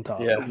box on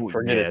top. Yeah,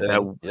 forget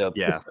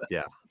it.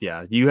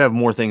 Yeah. You have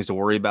more things to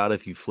worry about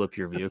if you flip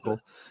your vehicle.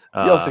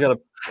 You also got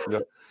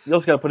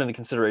to put into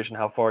consideration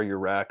how far your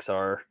racks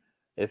are.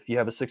 If you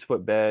have a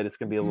 6-foot bed, it's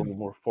going to be a little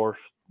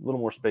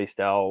more spaced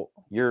out.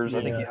 Yours,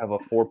 I think you have a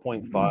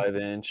 4.5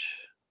 inch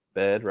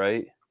bed,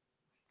 right?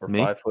 Or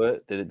Me? 5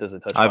 foot. Does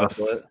it touch 5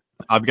 foot?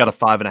 I've got a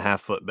 5.5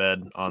 foot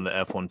bed on the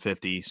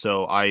F-150.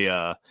 So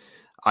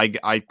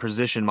I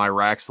position my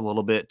racks a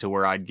little bit to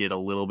where I'd get a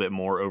little bit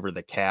more over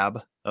the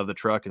cab of the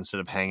truck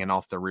instead of hanging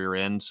off the rear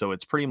end. So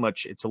it's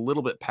a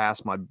little bit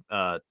past my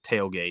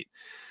tailgate,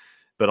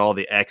 but all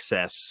the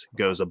excess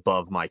goes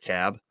above my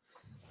cab.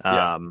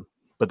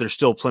 But there's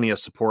still plenty of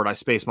support. I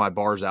spaced my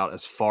bars out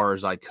as far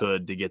as I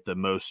could to get the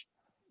most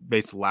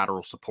base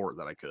lateral support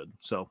that I could.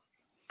 So,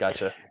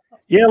 gotcha.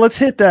 Yeah, let's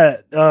hit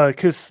that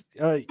because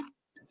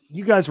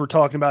you guys were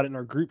talking about it in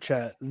our group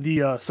chat.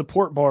 The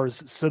support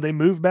bars, so they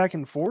move back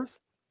and forth?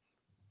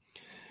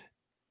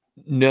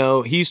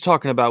 No, he's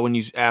talking about when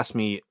you asked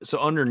me. So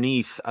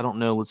underneath, I don't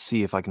know. Let's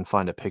see if I can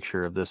find a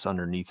picture of this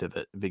underneath of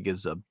it. If it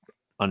gives a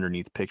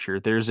underneath picture,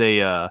 there's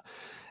a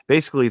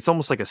basically it's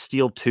almost like a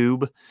steel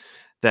tube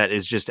that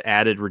is just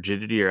added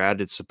rigidity or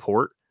added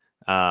support.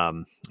 I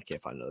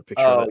can't find another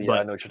picture of it. But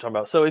I know what you're talking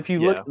about. So if you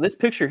look this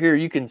picture here,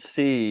 you can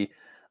see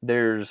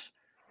there's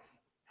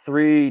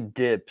 3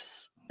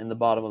 dips in the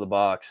bottom of the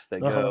box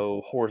that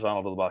go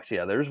horizontal to the box.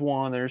 Yeah, there's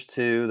 1, there's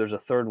 2, there's a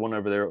 3rd one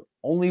over there.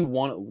 Only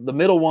one, the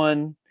middle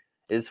one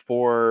is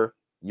for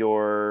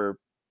your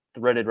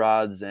threaded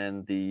rods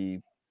and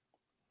the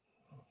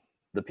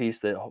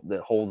piece that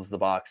holds the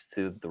box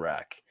to the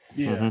rack.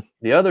 Yeah. Mm-hmm.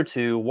 The other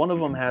 2, one of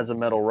them has a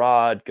metal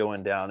rod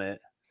going down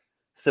it.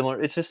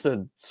 Similar, it's just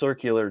a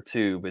circular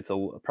tube. It's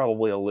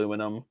probably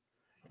aluminum,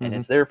 and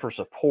it's there for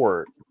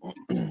support,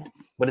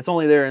 but it's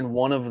only there in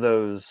one of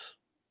those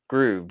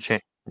grooves.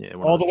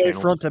 All the way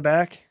front to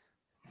back.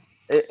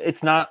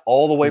 It's not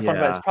all the way front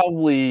to back. It's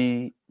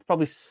probably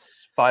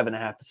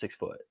 5.5 to 6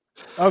 foot.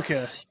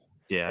 Okay.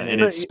 Yeah,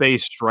 and it's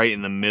spaced right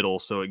in the middle,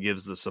 so it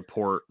gives the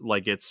support.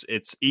 Like it's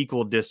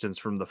equal distance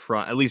from the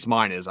front. At least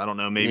mine is. I don't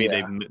know. Maybe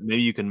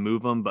maybe you can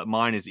move them, but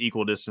mine is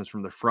equal distance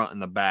from the front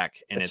and the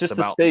back. And it's just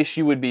about the space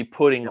you would be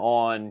putting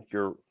on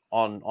your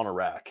on a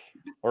rack,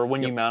 or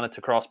when you mount it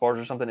to crossbars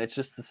or something. It's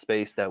just the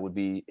space that would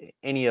be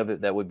any of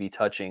it that would be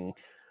touching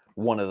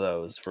one of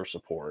those for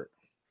support.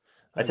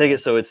 I take it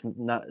so it's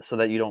not so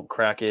that you don't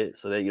crack it,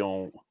 so that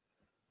you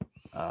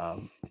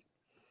don't.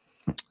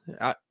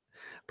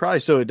 Probably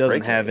so it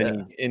doesn't have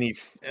any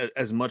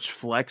as much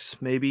flex,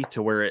 maybe,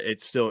 to where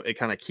it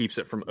kind of keeps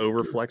it from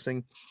over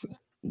flexing.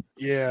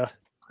 Yeah.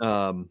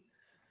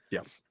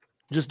 Yeah.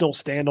 Just don't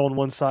stand on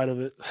one side of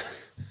it.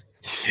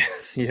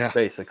 Yeah.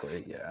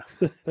 Basically, yeah.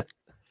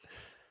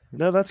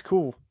 No, that's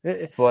cool.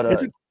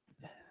 But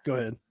go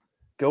ahead.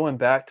 Going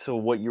back to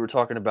what you were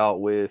talking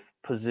about with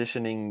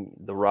positioning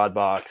the rod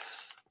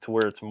box to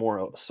where it's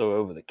more so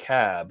over the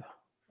cab.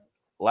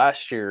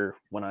 Last year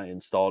when I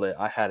installed it,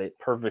 I had it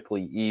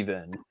perfectly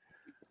even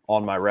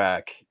on my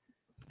rack,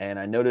 and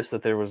I noticed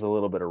that there was a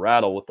little bit of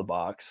rattle with the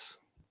box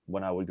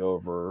when I would go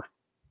over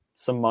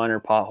some minor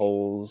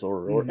potholes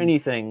or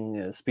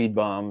anything, speed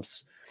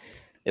bumps.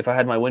 If I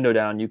had my window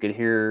down, you could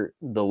hear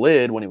the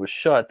lid when it was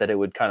shut that it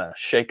would kind of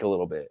shake a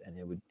little bit, and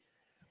it would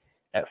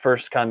at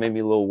first kind of made me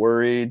a little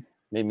worried,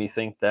 made me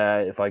think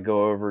that if I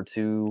go over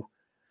too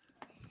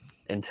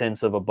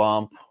intense of a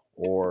bump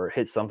or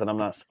hit something I'm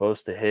not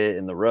supposed to hit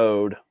in the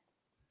road,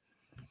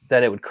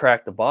 that it would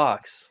crack the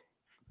box.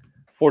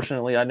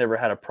 Fortunately, I never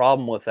had a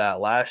problem with that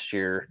last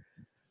year.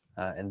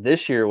 And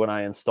this year when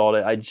I installed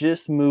it, I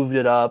just moved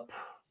it up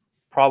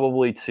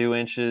probably 2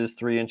 inches,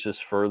 3 inches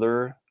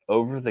further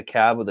over the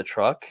cab of the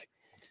truck.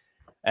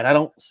 And I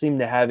don't seem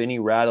to have any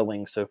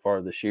rattling so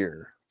far this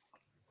year.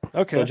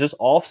 Okay. So just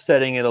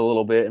offsetting it a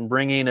little bit and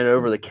bringing it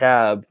over the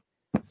cab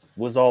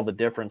was all the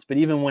difference. But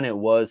even when it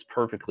was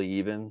perfectly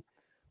even,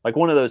 like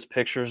one of those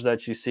pictures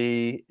that you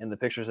see in the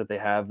pictures that they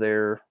have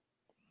there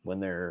when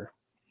they're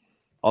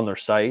on their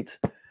site,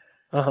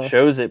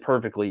 shows it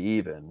perfectly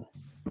even,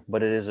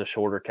 but it is a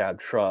shorter cab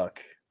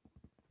truck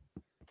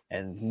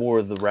and more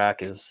of the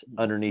rack is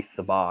underneath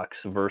the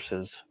box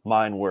versus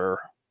mine were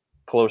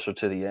closer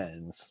to the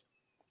ends.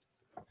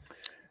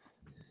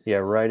 Yeah,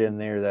 right in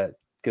there, that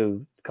go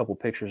a couple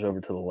pictures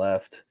over to the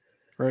left.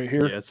 Right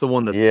here. Yeah, it's the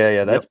one that.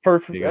 Yeah, that's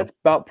perfect. There you That's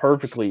about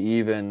perfectly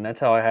even. That's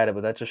how I had it,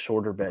 but that's a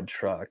shorter bed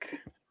truck.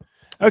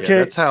 Okay. Yeah,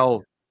 that's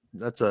how.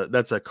 That's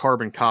a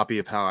carbon copy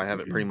of how I have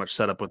it pretty much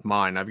set up with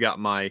mine. I've got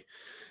my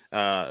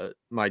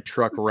my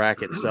truck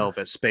rack itself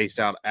is spaced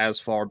out as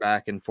far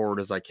back and forward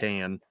as I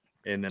can,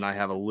 and then I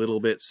have a little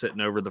bit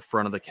sitting over the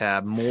front of the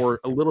cab,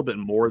 a little bit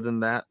more than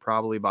that,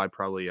 probably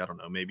I don't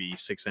know, maybe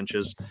 6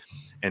 inches,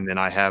 and then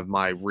I have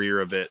my rear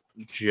of it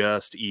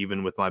just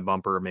even with my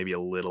bumper, maybe a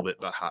little bit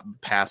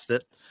past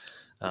it.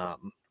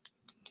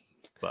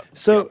 But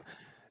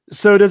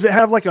So does it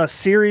have like a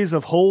series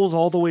of holes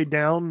all the way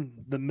down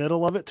the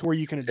middle of it to where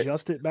you can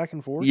adjust it back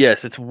and forth?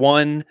 Yes, it's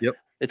one. Yep.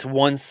 It's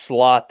one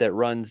slot that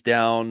runs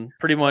down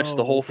pretty much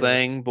the whole okay.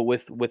 thing, but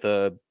with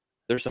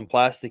there's some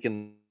plastic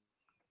in.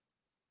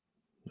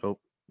 Oh,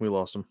 we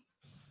lost him.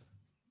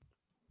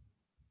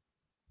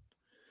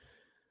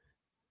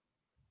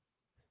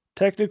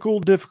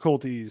 Technical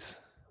difficulties.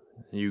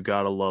 You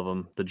gotta love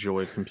them, the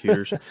joy of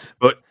computers.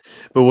 but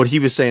what he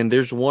was saying,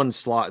 there's one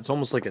slot. It's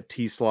almost like a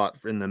T slot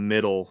in the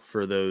middle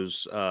for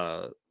those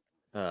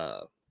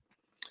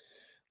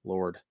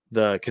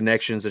the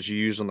connections that you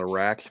use on the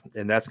rack,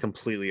 and that's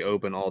completely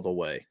open all the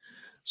way.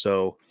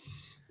 So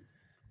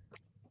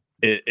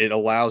it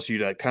allows you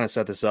to kind of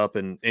set this up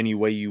in any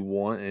way you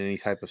want, in any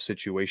type of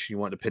situation you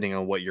want, depending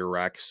on what your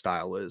rack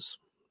style is.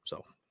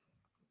 So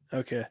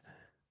Okay.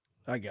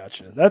 I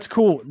gotcha. That's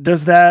cool.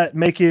 Does that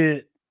make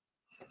it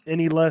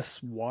any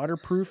less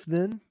waterproof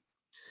then?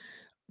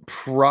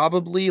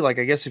 probably, like,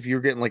 I guess if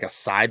you're getting like a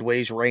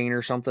sideways rain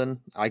or something,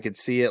 I could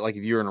see it, like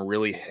if you're in a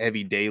really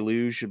heavy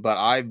deluge. But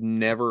I've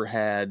never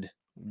had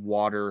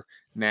water.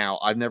 Now,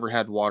 I've never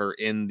had water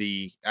in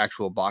the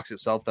actual box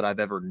itself that I've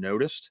ever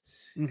noticed.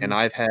 And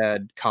I've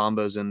had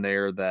combos in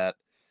there that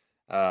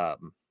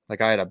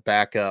like I had a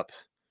backup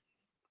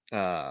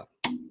a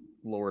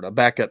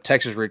backup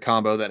Texas rig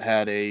combo that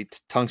had a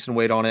tungsten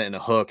weight on it and a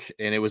hook,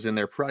 and it was in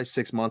there probably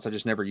 6 months. I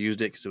just never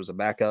used it because it was a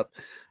backup,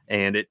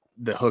 and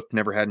the hook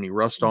never had any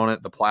rust on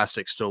it. The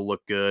plastic still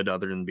looked good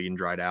other than being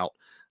dried out.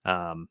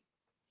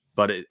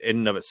 But in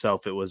and of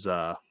itself, it was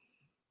I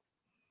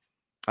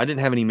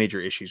didn't have any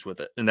major issues with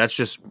it, and that's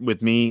just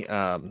with me.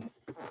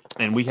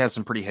 And we had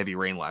some pretty heavy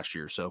rain last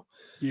year, so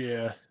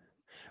Yeah.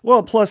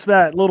 Well, plus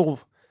that little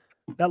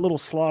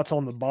slot's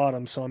on the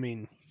bottom, so I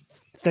mean,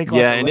 think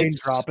like a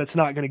raindrop. It's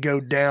not going to go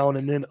down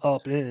and then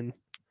up in.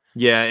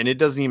 Yeah, and it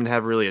doesn't even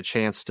have really a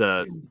chance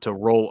to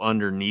roll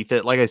underneath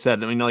it. Like I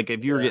said, I mean, like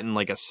if you were getting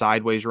like a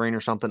sideways rain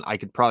or something, I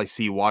could probably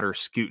see water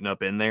scooting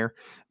up in there,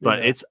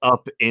 but it's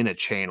up in a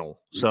channel,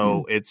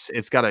 so it's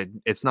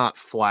not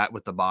flat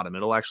with the bottom.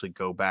 It'll actually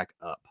go back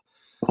up.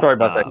 Sorry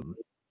about that.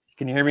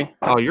 Can you hear me?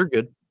 Oh, you're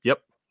good.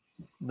 Yep.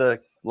 The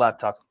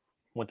laptop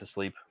went to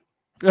sleep.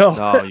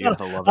 Oh, yeah,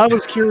 I love it. I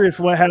was curious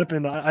what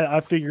happened.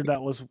 I figured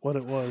that was what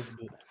it was.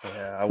 But...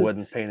 Yeah, I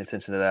wasn't paying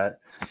attention to that.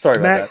 Sorry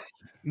about that.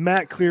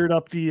 Matt cleared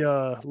up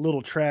the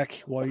little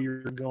track while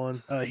you were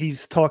going.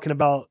 He's talking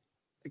about,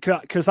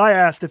 because I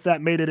asked if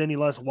that made it any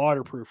less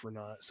waterproof or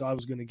not. So I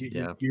was going to get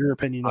your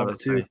opinion on it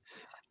too.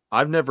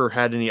 I've never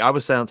had any. I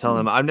was telling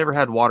him I've never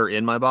had water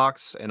in my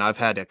box, and I've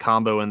had a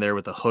combo in there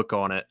with a hook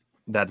on it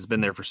that has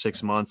been there for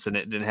 6 months, and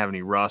it didn't have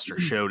any rust or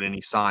showed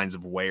any signs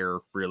of wear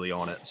really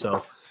on it.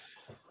 So,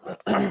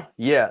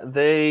 yeah,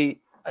 the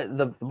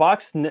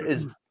box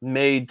is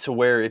made to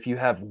where if you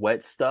have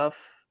wet stuff,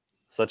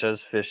 such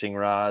as fishing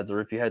rods,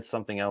 or if you had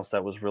something else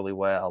that was really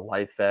wet, a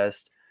life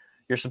vest,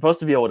 you're supposed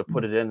to be able to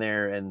put it in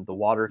there, and the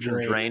water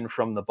can drain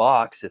from the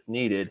box if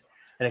needed,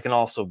 and it can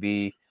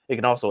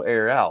also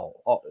air out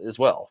as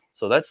well.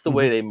 So that's the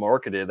way they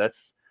market it.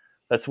 That's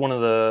in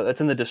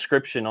the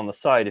description on the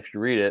site if you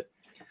read it.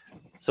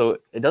 So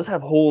it does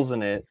have holes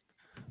in it,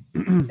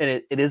 and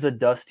it is a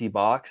dusty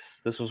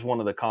box. This was one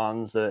of the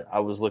cons that I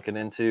was looking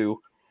into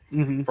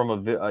from a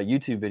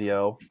YouTube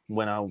video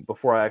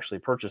before I actually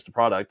purchased the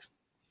product.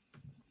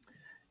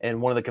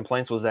 And one of the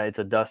complaints was that it's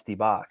a dusty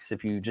box.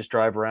 If you just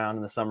drive around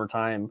in the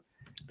summertime,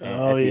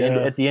 at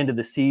the end of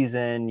the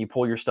season, you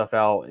pull your stuff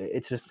out,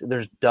 it's just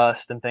there's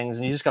dust and things,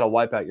 and you just got to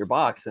wipe out your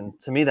box. And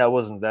to me, that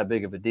wasn't that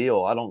big of a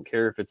deal. I don't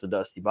care if it's a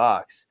dusty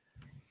box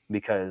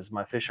because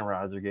my fishing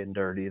rods are getting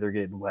dirty, they're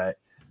getting wet.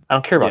 I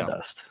don't care about Yeah.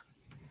 dust.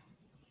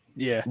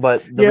 Yeah.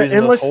 But the Yeah, reason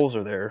unless- those holes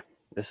are there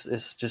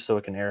is just so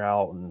it can air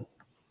out and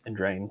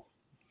drain.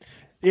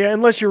 Yeah,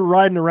 unless you're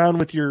riding around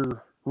with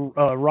your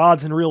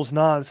rods and reels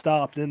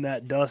nonstop, then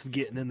that dust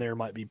getting in there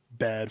might be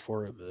bad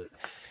for it. But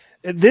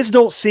this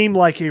don't seem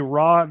like a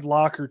rod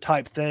locker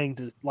type thing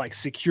to like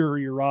secure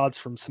your rods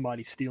from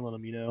somebody stealing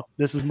them. You know,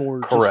 this is more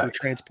just for Correct.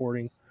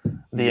 transporting.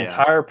 The Yeah.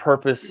 entire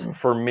purpose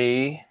for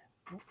me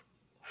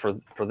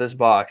for this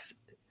box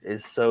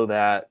is so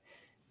that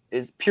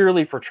is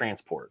purely for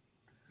transport.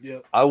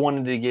 Yep. I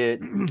wanted to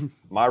get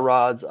my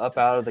rods up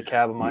out of the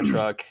cab of my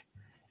truck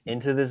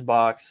into this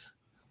box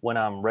when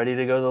I'm ready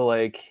to go to the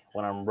lake,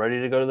 when I'm ready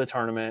to go to the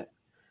tournament.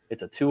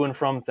 It's a to and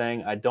from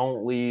thing. I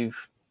don't leave.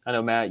 I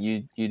know, Matt,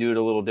 you do it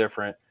a little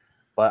different,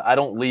 but I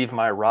don't leave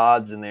my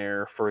rods in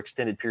there for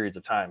extended periods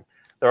of time.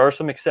 There are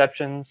some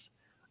exceptions.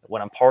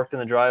 When I'm parked in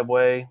the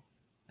driveway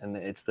and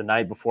it's the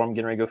night before I'm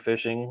getting ready to go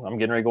fishing, I'm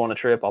getting ready to go on a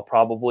trip, I'll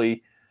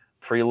probably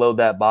preload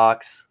that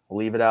box,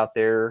 leave it out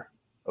there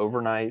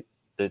overnight.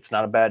 It's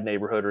not a bad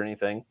neighborhood or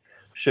anything.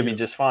 Should be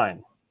just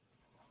fine.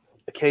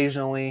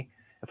 Occasionally,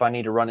 if I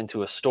need to run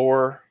into a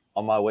store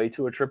on my way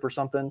to a trip or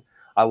something,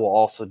 I will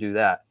also do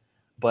that.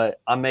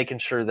 But I'm making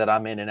sure that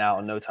I'm in and out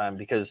in no time,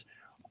 because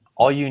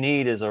all you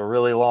need is a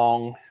really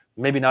long,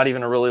 maybe not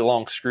even a really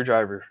long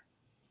screwdriver.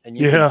 And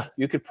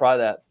you could pry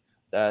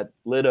that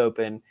lid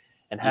open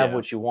and have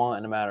what you want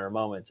in a matter of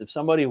moments. If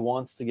somebody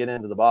wants to get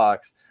into the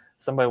box,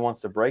 somebody wants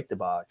to break the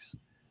box,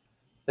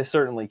 they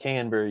certainly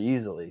can very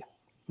easily.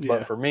 Yeah.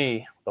 But for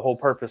me, the whole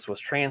purpose was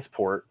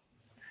transport,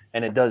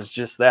 and it does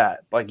just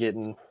that by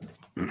getting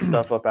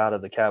stuff up out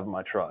of the cab of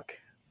my truck.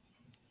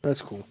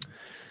 That's cool.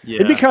 Yeah,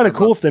 It'd be kind of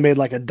cool if they made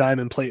like a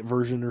diamond plate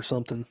version or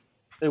something.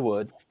 They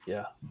would,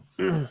 yeah.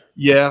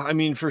 Yeah, I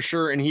mean, for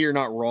sure. And here, you're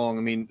not wrong.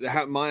 I mean,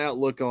 my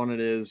outlook on it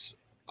is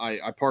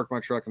I park my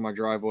truck in my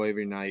driveway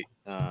every night.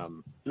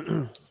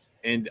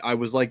 And I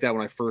was like that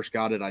when I first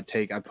got it. I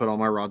put all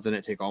my rods in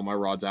it, take all my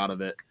rods out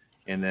of it.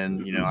 And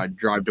then, I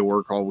drive to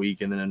work all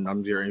week, and then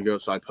I'm ready to go.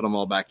 So I put them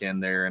all back in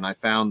there. And I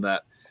found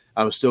that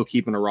I was still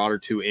keeping a rod or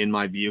two in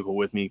my vehicle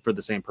with me for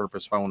the same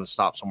purpose. If I want to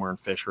stop somewhere and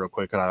fish real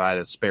quick and I had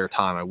a spare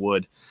time, I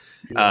would.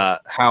 How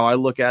I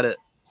look at it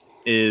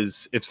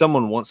is if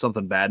someone wants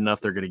something bad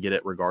enough, they're going to get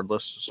it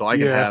regardless. So I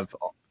can have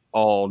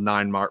all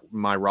 9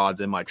 my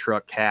rods in my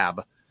truck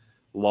cab,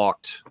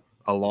 locked,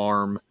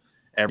 alarm,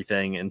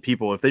 everything. And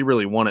people, if they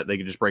really want it, they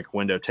can just break a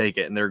window, take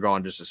it, and they're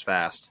gone just as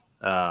fast.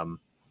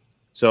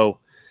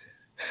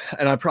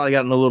 And I've probably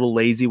gotten a little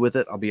lazy with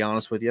it, I'll be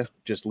honest with you,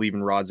 just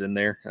leaving rods in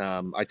there.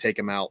 I take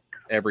them out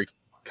every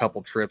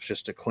couple trips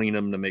just to clean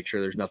them, to make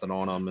sure there's nothing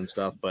on them and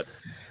stuff. But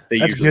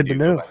That's usually good to do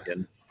go know. back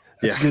in.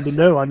 That's good to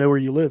know. I know where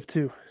you live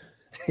too.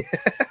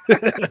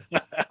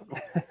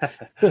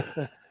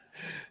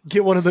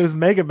 Get one of those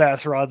mega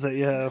bass rods that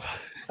you have.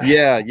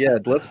 Yeah.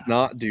 Let's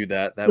not do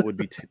that. That would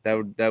be I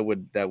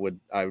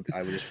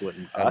just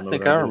wouldn't. I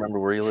think I remember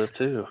where you live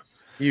too.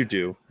 You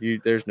do.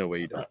 There's no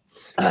way you don't.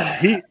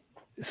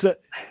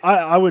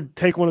 I would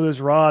take one of those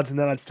rods and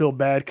then I'd feel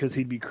bad because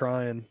he'd be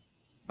crying.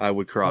 I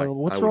would cry.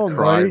 What's I would wrong,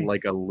 cry buddy?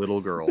 like a little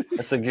girl.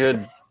 That's a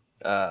good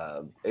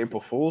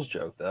April Fool's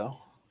joke, though.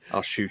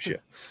 I'll shoot you.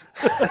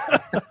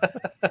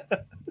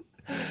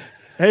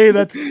 Hey,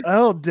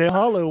 Dale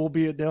Hollow will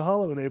be at Dale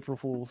Hollow in April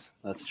Fool's.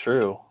 That's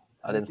true.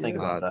 I didn't think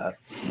about that.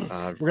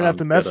 We're gonna have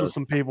to mess with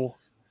some people.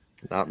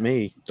 Not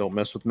me. Don't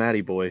mess with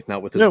Matty boy.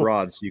 Not with his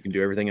rods. You can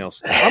do everything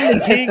else. I'm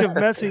the king of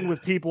messing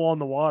with people on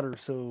the water,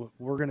 so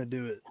we're gonna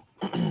do it.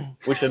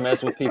 We should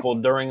mess with people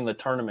during the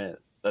tournament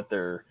that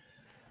they're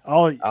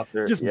I'll out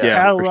there. just Yeah,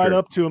 paddle for right sure.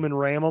 up to them and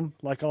ram them.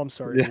 Like, oh, I'm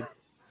sorry. Yeah. Dude.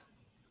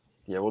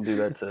 yeah, we'll do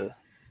that to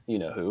you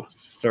know who.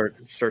 Start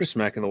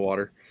smacking the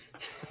water.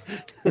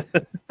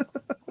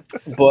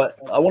 But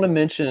I want to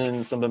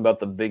mention something about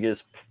the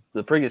biggest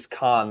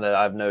con that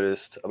I've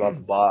noticed about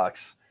the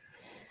box.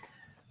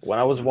 When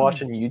I was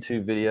watching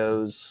YouTube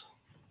videos,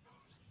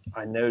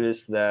 I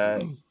noticed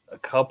that a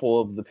couple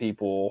of the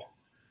people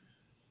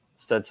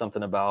said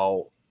something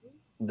about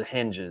the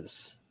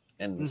hinges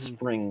and the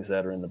springs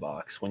that are in the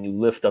box when you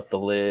lift up the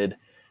lid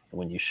and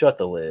when you shut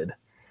the lid.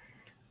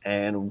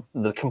 And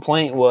the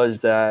complaint was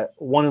that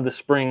one of the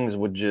springs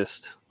would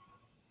just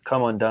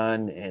come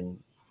undone and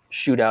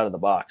shoot out of the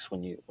box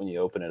when you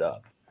open it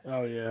up.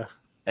 Oh yeah.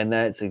 And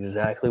that's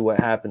exactly what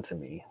happened to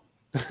me.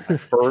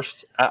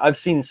 First, I've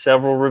seen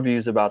several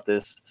reviews about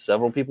this.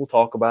 Several people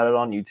talk about it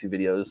on YouTube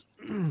videos.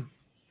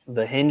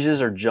 The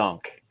hinges are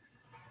junk.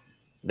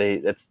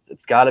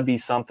 It's got to be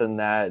something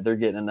that they're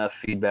getting enough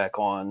feedback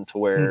on to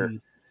where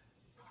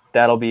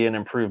that'll be an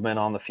improvement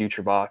on the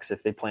future box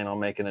if they plan on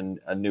making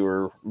a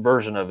newer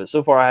version of it.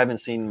 So far, I haven't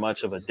seen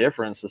much of a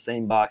difference. The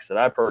same box that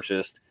I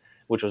purchased,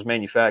 which was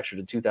manufactured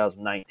in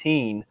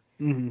 2019,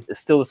 is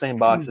still the same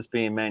box that's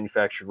being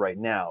manufactured right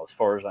now, as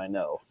far as I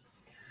know.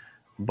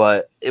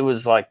 But it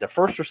was like the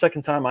first or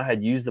second time I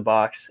had used the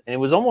box, and it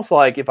was almost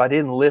like if I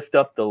didn't lift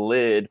up the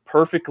lid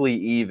perfectly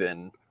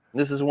even.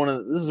 This is one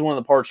of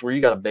the parts where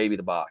you got to baby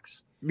the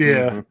box.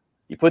 Yeah.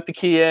 You put the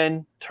key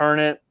in, turn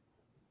it,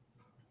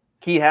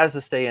 key has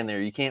to stay in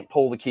there. You can't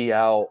pull the key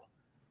out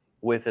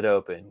with it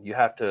open. You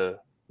have to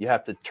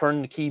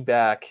turn the key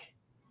back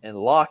and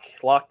lock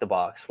the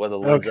box, whether the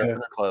lid's open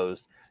or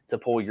closed, to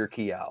pull your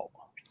key out.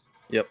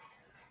 Yep.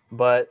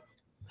 But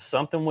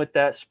something with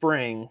that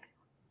spring,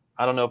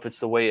 I don't know if it's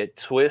the way it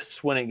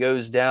twists when it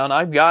goes down.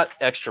 I've got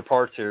extra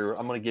parts here.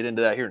 I'm going to get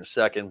into that here in a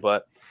second,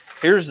 but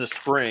here's the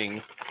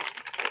spring.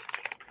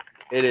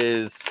 It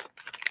is,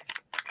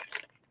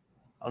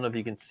 I don't know if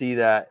you can see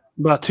that.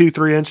 About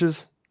 2-3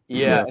 inches.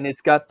 Yeah, and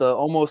it's got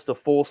almost a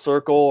full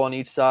circle on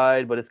each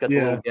side, but it's got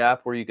the little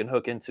gap where you can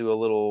hook into a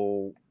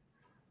little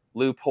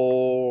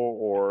loophole,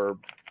 or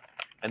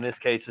in this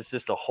case, it's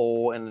just a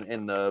hole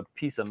in the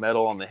piece of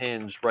metal on the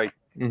hinge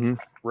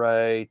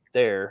right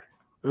there.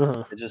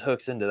 It just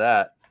hooks into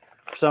that.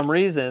 For some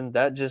reason,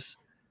 that just,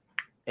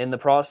 in the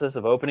process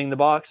of opening the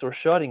box or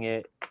shutting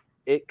it,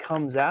 it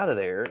comes out of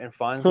there and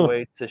finds a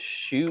way to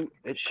shoot.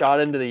 It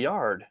shot into the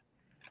yard.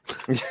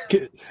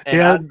 It'd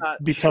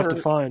be tough to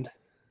find.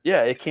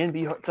 Yeah, it can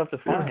be tough to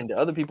find.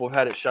 Other people have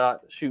had it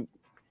shoot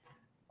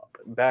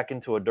back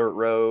into a dirt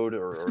road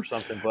or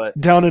something, but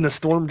down in a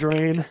storm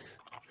drain.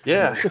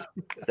 Yeah,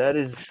 that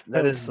is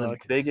the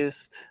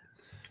biggest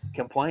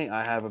complaint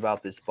I have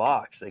about this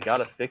box. They got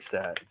to fix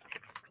that.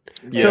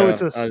 Yeah,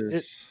 so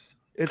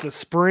it's a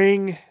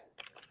spring.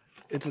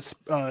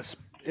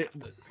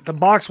 The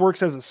box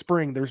works as a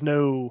spring. There's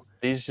no.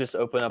 These just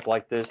open up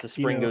like this. The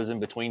spring goes in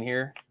between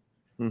here.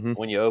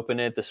 When you open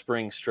it, the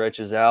spring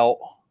stretches out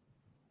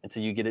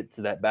until you get it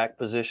to that back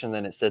position.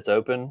 Then it sits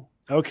open.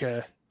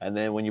 Okay. And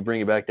then when you bring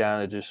it back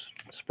down, it just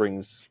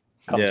springs.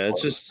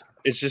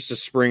 It's just a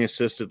spring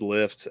assisted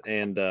lift,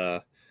 and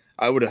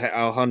I would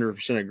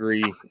 100%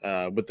 agree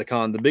with the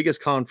con. The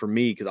biggest con for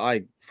me, because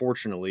I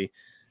fortunately,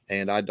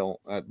 and I don't.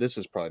 This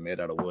is probably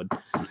made out of wood.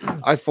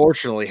 I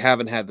fortunately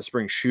haven't had the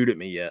spring shoot at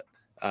me yet.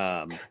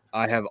 I've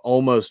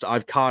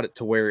caught it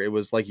to where it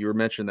was like you were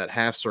mentioning that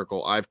half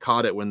circle. I've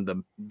caught it when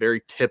the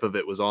very tip of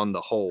it was on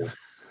the hole,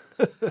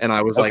 and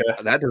I was like,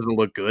 that doesn't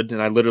look good.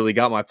 And I literally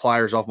got my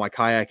pliers off my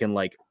kayak and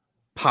like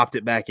popped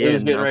it back in. It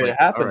was getting ready to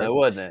happen, though,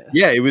 wasn't it?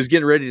 Yeah, it was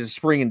getting ready to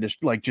spring and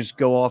just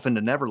go off into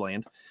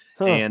Neverland.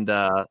 And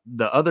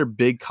the other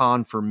big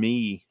con for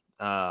me,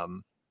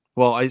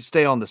 well, I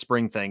stay on the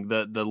spring thing.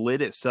 The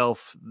lid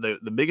itself, the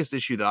biggest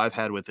issue that I've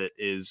had with it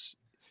is,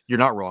 you're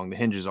not wrong, the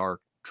hinges are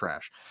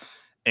trash.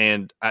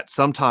 And at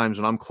sometimes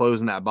when I'm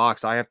closing that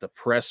box, I have to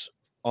press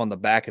on the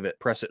back of it,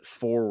 press it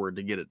forward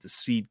to get it to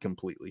seat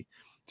completely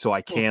so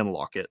I can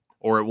lock it,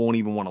 or it won't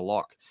even want to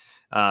lock.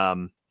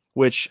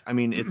 Which, I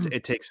mean,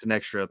 it takes an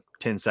extra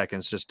 10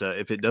 seconds just to,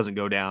 if it doesn't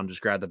go down,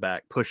 just grab the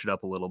back, push it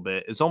up a little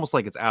bit. It's almost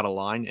like it's out of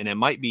line, and it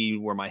might be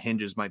where my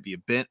hinges might be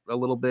bent a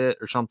little bit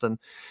or something,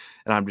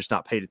 and I'm just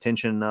not paid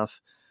attention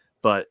enough.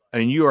 But, I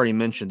mean, you already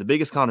mentioned the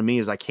biggest con to me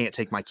is I can't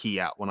take my key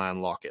out when I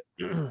unlock it.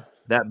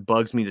 That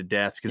bugs me to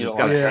death because it's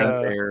got to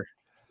hang there.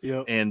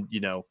 Yep. And,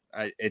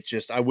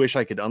 I wish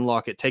I could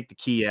unlock it, take the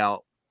key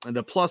out. And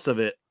the plus of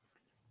it,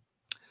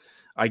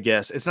 I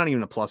guess, it's not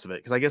even a plus of it,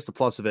 because I guess the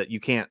plus of it, you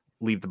can't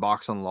leave the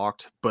box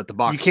unlocked, but the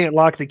box, you can't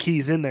lock the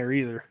keys in there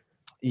either.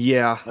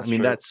 Yeah, that's I mean,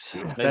 true. that's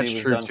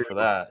true too. For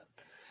that.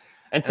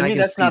 And to me,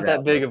 that's not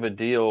that big of a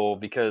deal,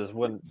 because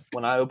when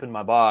I open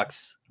my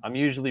box, I'm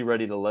usually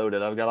ready to load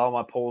it. I've got all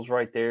my poles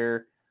right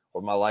there,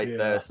 or my light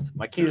vest.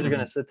 My keys are going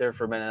to sit there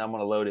for a minute. I'm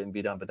going to load it and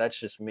be done. But that's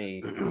just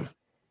me.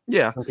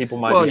 Yeah. Some people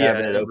might be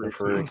having it open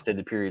for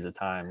extended periods of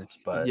time.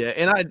 But yeah,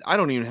 and I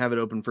don't even have it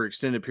open for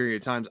extended period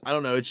of times. I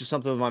don't know. It's just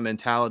something with my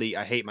mentality.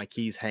 I hate my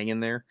keys hanging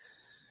there.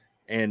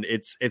 And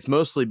it's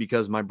mostly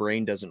because my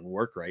brain doesn't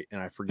work right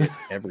and I forget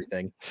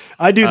everything.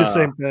 I do the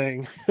same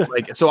thing.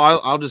 So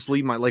I'll just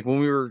leave my, like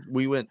when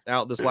we went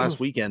out this last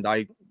weekend,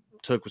 I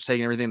was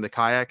taking everything in the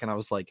kayak, and I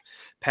was like,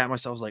 pat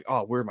myself, I was like,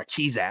 oh, where are my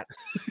keys at?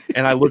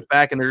 And I look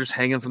back and they're just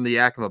hanging from the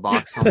Yakima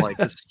box. I'm like,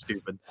 this is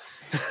stupid.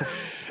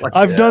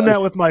 I've done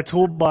that with my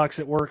toolbox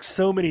at work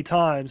so many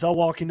times. I'll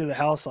walk into the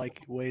house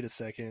like, wait a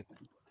second.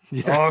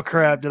 Yeah. Oh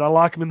crap! Did I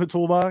lock them in the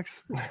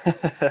toolbox?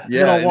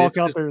 Then I'll walk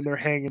out there and they're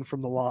hanging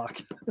from the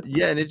lock.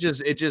 Yeah, and it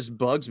just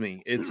bugs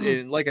me. It's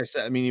like I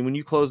said. I mean, when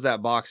you close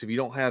that box, if you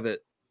don't have it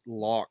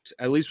locked,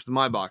 at least with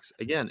my box,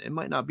 again, it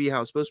might not be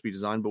how it's supposed to be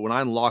designed. But when I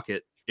unlock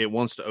it, it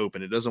wants to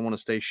open. It doesn't want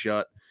to stay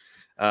shut.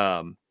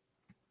 So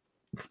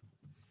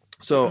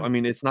I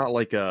mean, it's not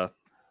like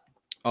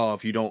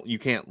if you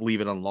can't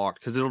leave it unlocked,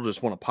 because it'll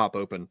just want to pop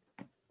open.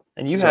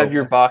 And you have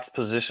your box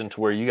positioned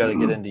to where you got to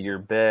get into your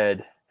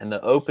bed. And the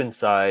open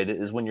side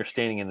is when you're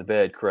standing in the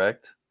bed,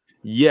 correct?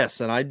 Yes,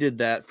 and I did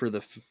that for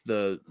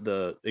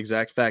the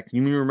exact fact.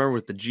 You remember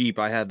with the Jeep,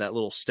 I had that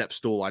little step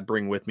stool I'd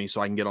bring with me so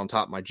I can get on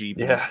top of my Jeep.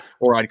 Yeah.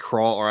 Or I'd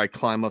crawl, or I'd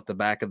climb up the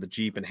back of the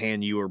Jeep and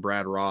hand you or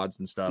Brad rods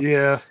and stuff.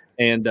 Yeah.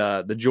 And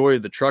the joy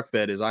of the truck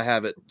bed is I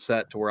have it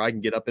set to where I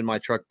can get up in my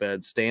truck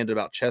bed, stand at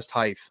about chest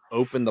height,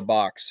 open the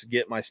box,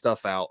 get my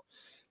stuff out,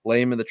 lay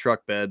them in the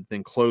truck bed,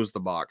 then close the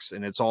box,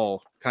 and it's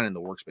all kind of in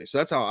the workspace. So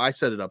that's how I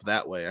set it up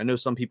that way. I know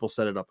some people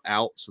set it up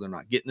out so they're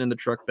not getting in the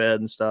truck bed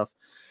and stuff.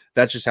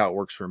 That's just how it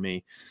works for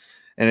me,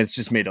 and it's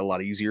just made it a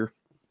lot easier.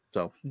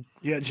 So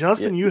Yeah,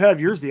 Justin, you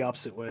have yours the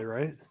opposite way,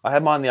 right? I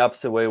have mine the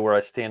opposite way where I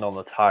stand on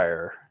the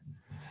tire.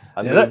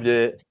 I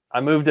Yeah,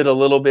 moved it a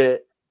little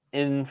bit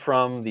in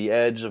from the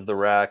edge of the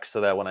rack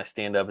so that when I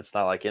stand up, it's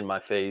not like in my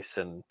face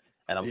and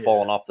I'm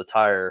falling off the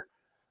tire.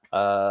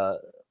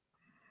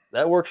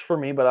 That works for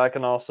me, but I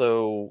can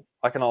also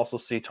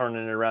see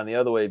turning it around the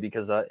other way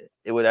because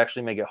it would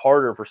actually make it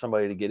harder for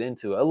somebody to get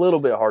into, a little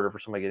bit harder for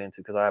somebody to get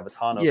into because I have a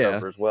tonneau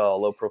cover as well, a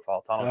low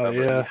profile tonneau cover.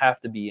 Yeah. And you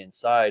have to be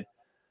inside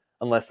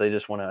unless they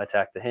just want to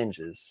attack the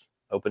hinges,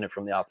 open it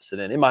from the opposite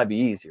end. It might be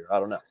easier. I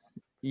don't know.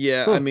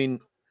 Yeah, I mean,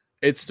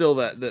 it's still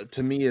that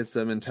to me, it's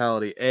the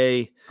mentality.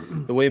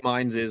 The way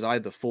mine's is I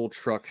have the full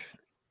truck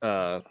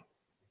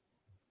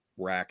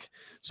rack.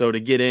 So to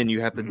get in,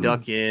 you have to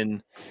duck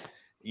in.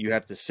 You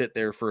have to sit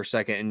there for a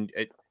second.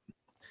 And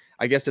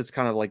I guess it's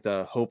kind of like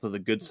the hope of the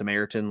Good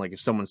Samaritan. Like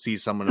if someone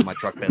sees someone in my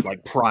truck bed,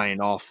 like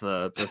prying off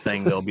the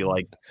thing, they'll be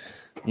like,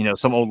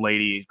 some old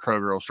lady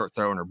Kroger will start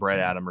throwing her bread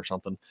at him or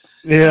something.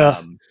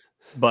 Yeah.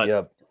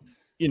 But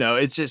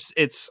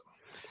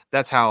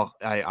that's how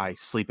I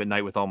sleep at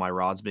night with all my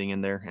rods being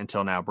in there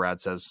until now. Brad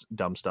says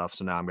dumb stuff.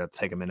 So now I'm going to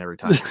take them in every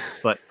time,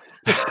 but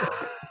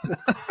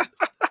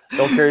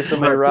don't carry so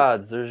many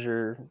rods. There's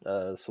your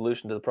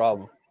solution to the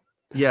problem.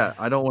 Yeah,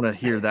 I don't want to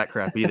hear that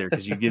crap either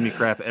because you give me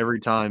crap every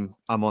time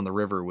I'm on the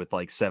river with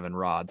like 7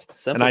 rods.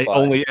 Simplify.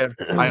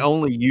 And I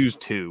only use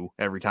 2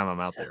 every time I'm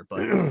out there.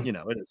 But it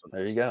is.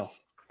 There you go.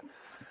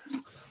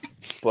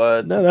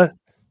 But No,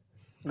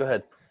 go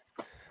ahead.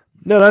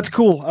 No, that's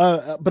cool.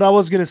 But I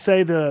was gonna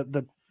say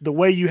the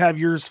way you have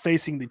yours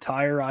facing the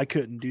tire, I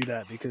couldn't do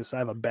that because I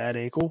have a bad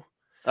ankle.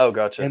 Oh,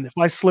 gotcha. And if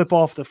I slip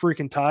off the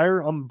freaking tire,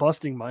 I'm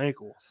busting my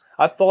ankle.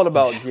 I thought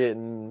about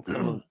getting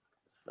some.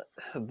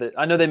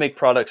 I know they make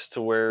products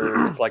to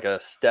where it's like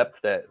a step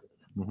that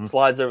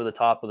slides over the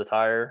top of the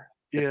tire.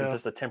 It's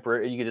just a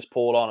temporary. You can just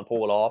pull it on and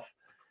pull it off,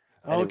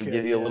 and it would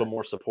give you a little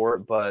more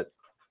support. But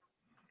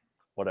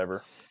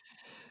whatever.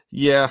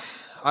 Yeah,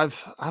 I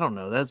don't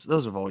know.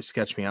 Those have always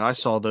sketched me out. I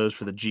saw those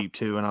for the Jeep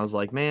too, and I was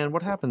like, man,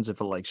 what happens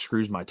if it like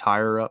screws my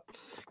tire up?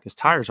 Because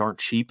tires aren't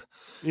cheap.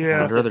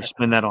 Yeah, I'd rather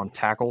spend that on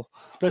tackle,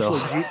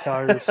 especially Jeep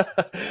tires.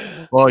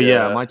 Well,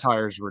 yeah, my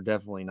tires were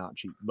definitely not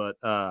cheap, but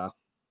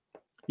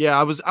yeah,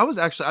 I was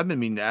actually I've been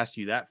meaning to ask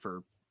you that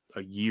for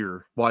a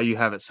year. Why you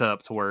have it set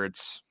up to where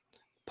it's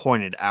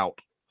pointed out,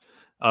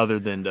 other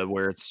than to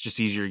where it's just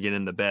easier to get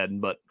in the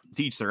bed, but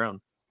to each their own.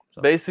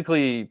 So.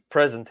 Basically,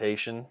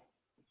 presentation.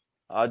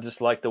 I just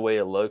like the way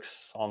it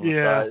looks on the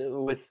side.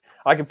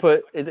 I can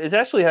put it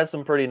actually has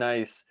some pretty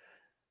nice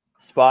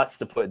spots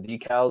to put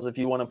decals if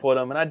you want to put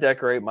them, and I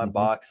decorate my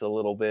box a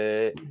little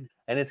bit,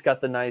 and it's got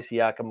the nice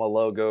Yakima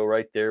logo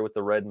right there with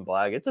the red and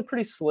black. It's a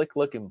pretty slick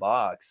looking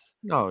box.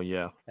 Oh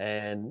yeah,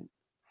 and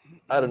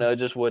I don't know, it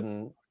just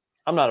wouldn't.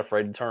 I'm not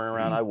afraid to turn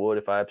around. I would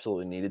if I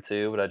absolutely needed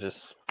to, but I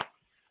just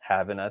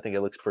haven't. I think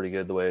it looks pretty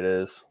good the way it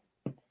is.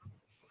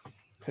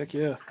 Heck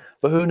yeah!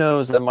 But who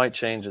knows? That might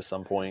change at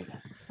some point.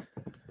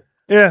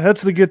 Yeah,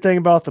 that's the good thing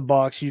about the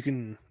box. You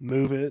can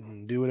move it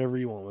and do whatever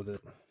you want with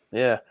it.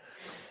 Yeah.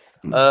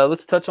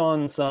 Let's touch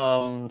on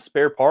some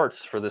spare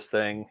parts for this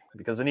thing,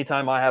 because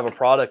anytime I have a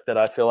product that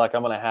I feel like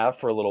I'm going to have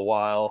for a little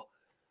while,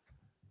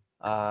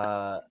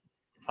 I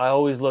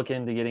always look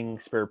into getting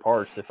spare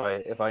parts if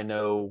I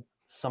know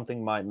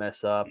something might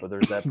mess up or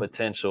there's that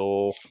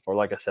potential, or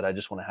like I said, I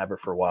just want to have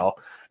it for a while.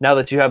 Now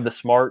that you have the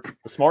smart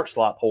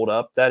slot pulled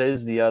up, that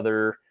is the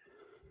other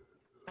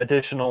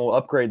additional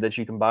upgrade that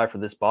you can buy for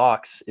this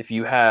box. If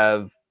you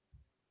have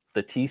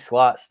the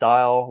T-slot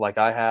style like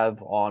I have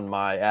on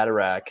my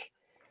Adirac,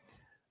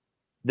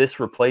 this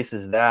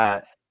replaces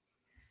that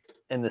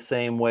in the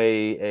same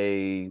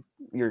way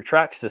your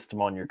track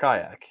system on your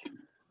kayak.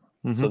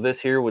 So this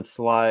here would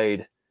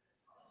slide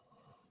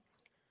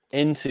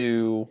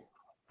into,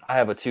 I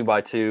have a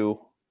 2x2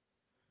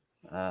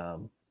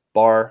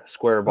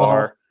 square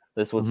bar.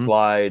 This would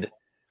slide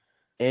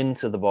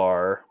into the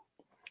bar,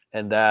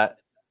 and that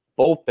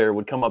bolt there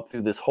would come up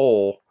through this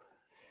hole,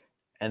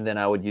 and then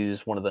I would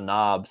use one of the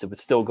knobs. It would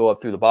still go up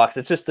through the box.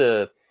 It's just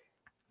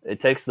it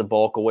takes the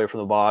bulk away from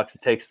the box.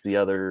 It takes the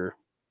other.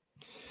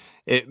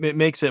 It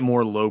makes it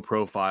more low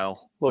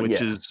profile,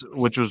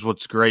 which was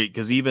what's great,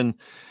 because even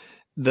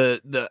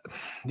the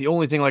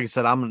only thing, like I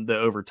said, I'm the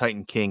over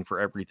tighten king for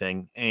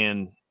everything,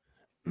 and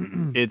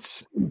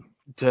it's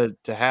to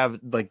have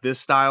like this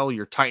style,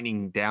 you're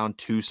tightening down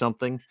to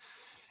something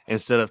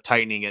instead of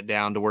tightening it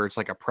down to where it's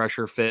like a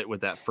pressure fit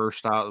with that first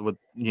style with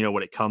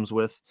what it comes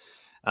with.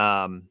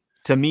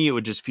 To me, it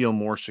would just feel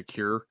more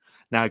secure.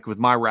 Now, with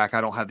my rack,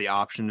 I don't have the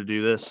option to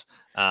do this,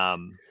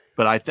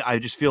 but I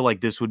just feel like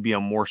this would be a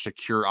more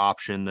secure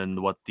option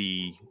than what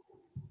the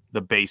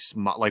base,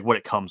 like what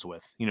it comes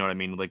with. You know what I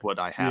mean? Like what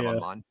I have on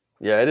mine.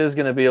 Yeah, it is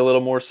going to be a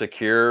little more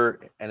secure,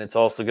 and it's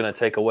also going to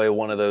take away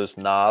one of those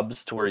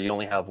knobs to where you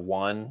only have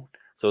one.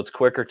 So it's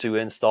quicker to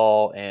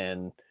install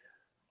and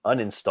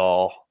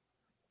uninstall,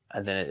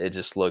 and then it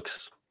just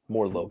looks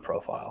more low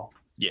profile.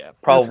 Yeah,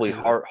 probably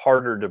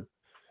harder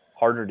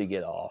to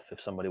get off if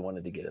somebody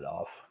wanted to get it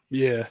off.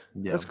 Yeah,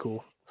 that's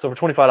cool. So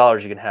for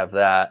 $25, you can have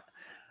that.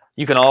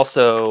 You can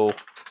also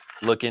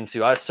look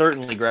into. I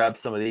certainly grabbed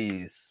some of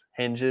these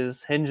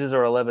hinges. Hinges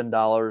are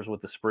 $11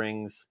 with the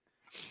springs.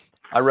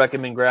 I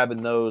recommend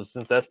grabbing those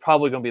since that's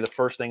probably going to be the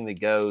first thing that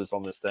goes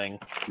on this thing.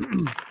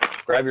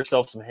 Grab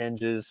yourself some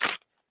hinges.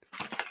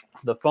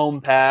 The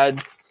foam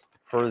pads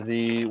for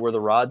where the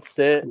rods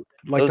sit.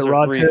 Like those the are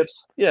rod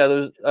tips? Yeah,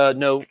 there's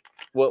no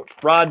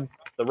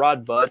the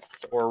rod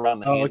butts or around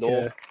the handle,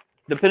 okay.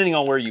 depending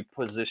on where you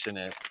position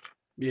it.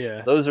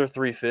 Yeah. Those are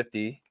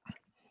 $350.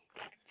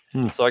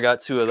 So I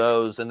got 2 of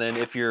those, and then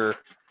if your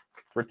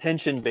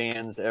retention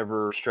bands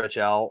ever stretch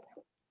out,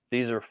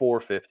 these are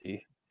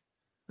 $450.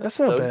 That's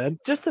not bad.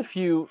 Just a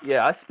few.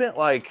 Yeah, I spent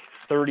like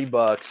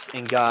 $30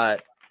 and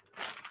got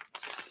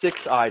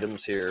 6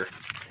 items here.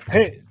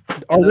 Hey,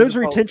 are those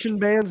retention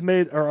bands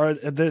made, or are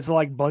this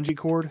like bungee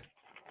cord?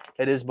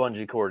 It is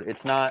bungee cord.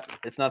 It's not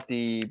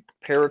the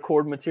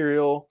paracord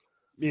material.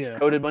 Yeah.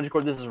 Coated bungee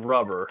cord. This is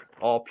rubber,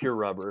 all pure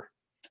rubber.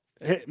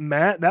 Hey,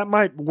 Matt, that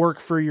might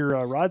work for your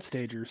rod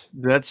stagers.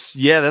 That's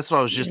what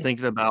I was just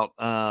thinking about.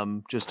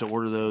 Just to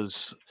order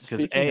those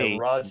because Speaking of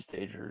rod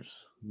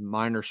stagers,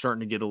 mine are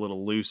starting to get a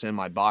little loose in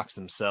my box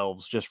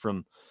themselves, just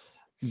from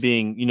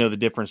being, the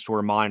difference to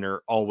where mine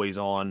are always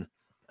on.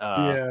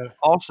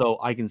 Also,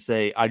 I can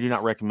say I do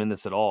not recommend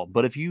this at all.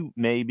 But if you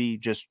maybe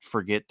just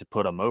forget to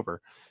put them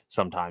over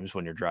sometimes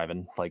when you're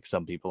driving, like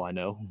some people I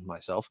know,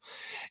 myself,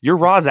 your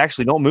rods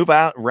actually don't move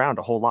around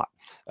a whole lot.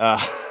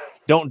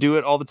 Don't do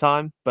it all the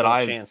time, but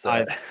I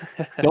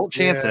don't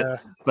chance it.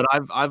 But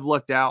I've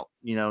lucked out,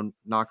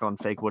 knock on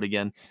fake wood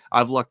again.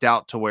 I've lucked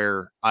out to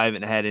where I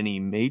haven't had any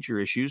major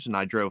issues, and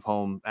I drove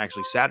home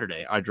actually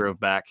Saturday. I drove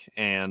back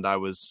and I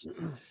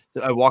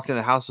walked in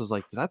the house, was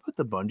like, did I put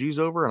the bungees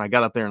over? And I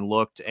got up there and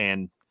looked,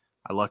 and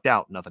I lucked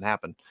out. Nothing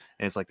happened.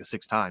 And it's like the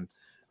 6th time.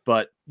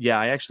 But yeah,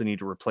 I actually need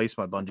to replace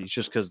my bungees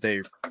just because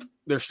they're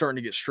starting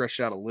to get stretched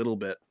out a little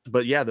bit.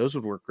 But yeah, those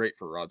would work great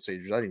for rod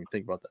stagers. I didn't even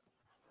think about that.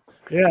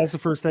 Yeah, that's the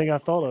first thing I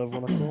thought of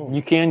when I saw them.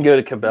 You can go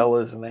to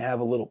Cabela's and they have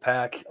a little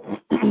pack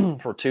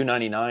for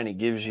 $2.99. It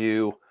gives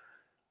you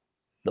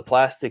the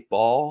plastic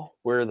ball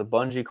where the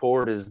bungee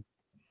cord is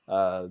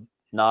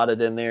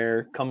knotted in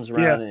there, comes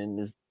around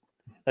and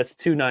that's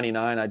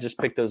 $2.99. I just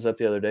picked those up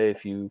the other day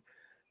if you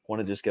want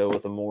to just go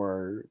with a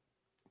more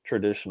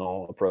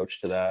traditional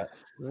approach to that.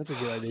 That's a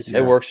good idea too.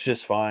 It works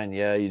just fine.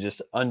 Yeah, you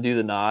just undo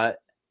the knot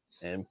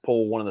and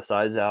pull one of the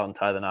sides out and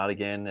tie the knot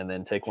again, and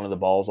then take one of the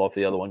balls off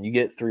the other one. You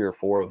get 3 or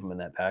 4 of them in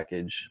that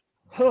package.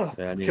 Huh.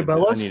 Yeah, I need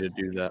to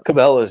do that.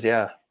 Cabela's,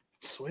 yeah.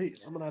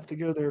 Sweet. I'm going to have to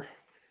go there.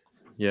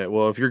 Yeah,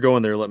 well, if you're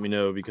going there, let me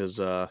know because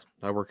I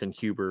work in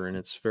Huber and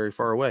it's very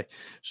far away.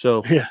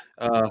 So, so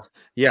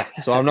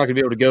I'm not going to be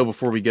able to go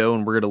before we go,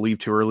 and we're going to leave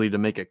too early to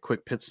make a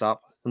quick pit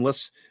stop.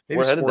 Unless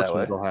maybe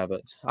Sportsman will have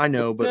it. I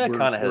know, but we're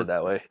kind of headed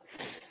that way.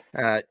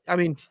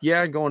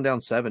 Going down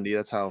 70.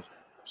 That's how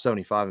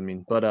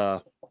 75.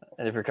 But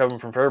and if you're coming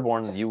from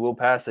Fairborn, you will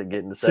pass it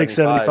getting to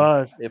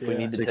 675 if we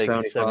need to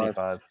take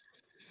 75.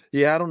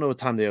 Yeah, I don't know what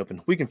time they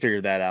open. We can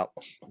figure that out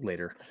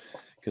later.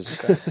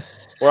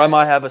 Or I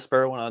might have a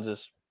spare one I'll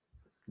just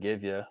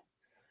give you.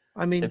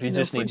 If you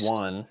just need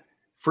one.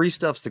 Free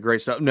stuff's the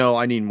great stuff. No,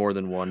 I need more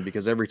than one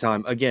because every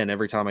time I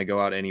go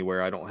out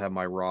anywhere, I don't have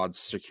my rods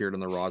secured on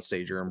the rod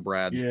stager, and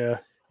Brad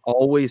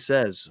always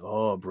says,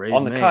 "Oh, brave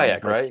on the man.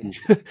 Kayak, right?"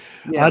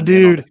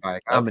 Dude,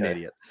 I'm an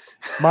idiot.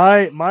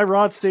 My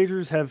rod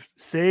stagers have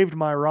saved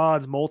my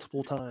rods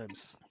multiple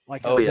times.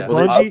 Like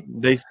bungee,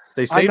 they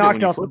saved it when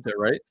you flipped it,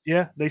 right?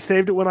 Yeah, they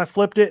saved it when I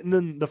flipped it, and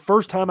then the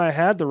first time I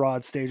had the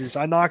rod stagers,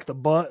 I knocked the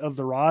butt of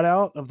the rod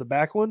out of the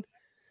back one,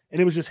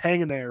 and it was just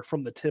hanging there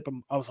from the tip.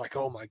 I was like,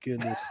 "Oh my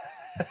goodness!"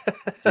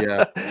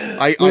 Yeah,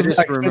 I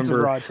just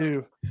remember. Rod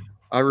too.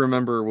 I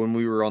remember when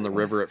we were on the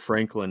river at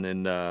Franklin,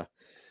 and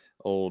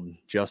old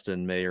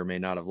Justin may or may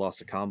not have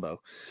lost a combo.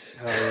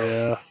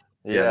 Oh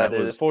yeah.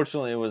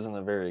 Fortunately, it wasn't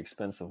a very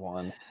expensive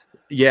one.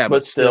 Yeah,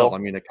 but still,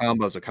 a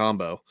combo's a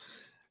combo.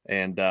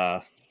 And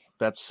and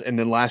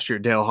then last year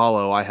at Dale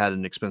Hollow, I had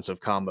an expensive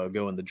combo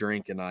go in the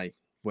drink, and I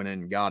went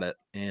in and got it,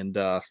 and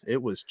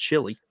it was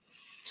chilly,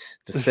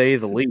 to say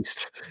the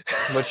least.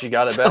 But you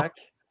got it back?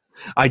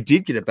 I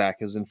did get it back.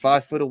 It was in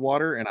 5 foot of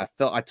water, and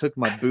I took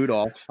my boot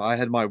off. I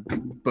had my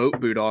boat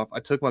boot off. I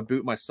took my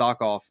boot, my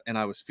sock off, and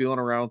I was feeling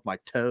around with my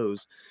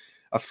toes,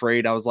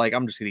 afraid. I was like,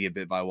 I'm just gonna get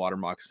bit by a water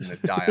moccasin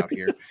and die out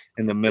here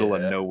in the middle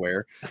of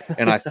nowhere.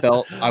 And I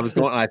felt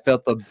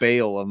the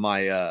bail of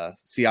my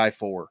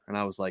CI4, and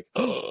I was like,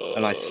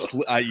 and I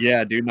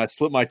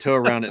slipped my toe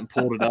around it and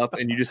pulled it up,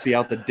 and you just see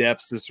out the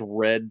depths this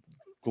red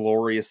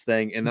glorious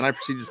thing. And then I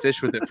proceeded to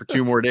fish with it for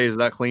 2 more days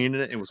without cleaning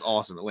it. It was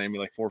awesome. It landed me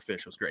like 4 fish.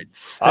 It was great.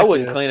 I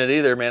wouldn't clean it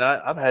either, man.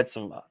 I've had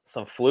some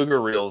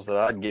fluger reels that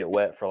I'd get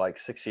wet for like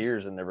 6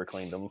 years and never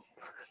cleaned them.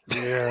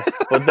 Yeah,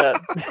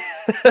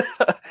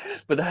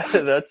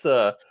 that's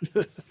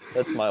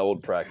my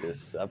old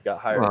practice. I've got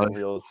higher end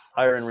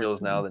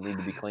reels now that need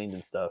to be cleaned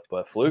and stuff.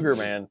 But fluger,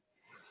 man,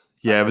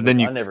 I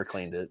never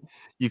cleaned it.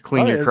 You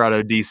clean your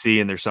Crowdo DC,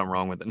 and there's something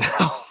wrong with it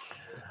now.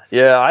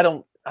 Yeah, I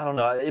don't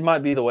know. It might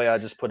be the way I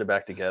just put it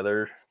back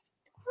together.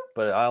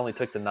 but I only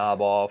took the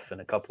knob off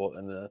and a couple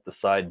and the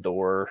side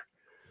door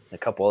and a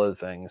couple other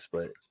things.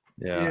 But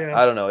Yeah.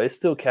 I don't know. It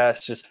still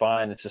casts just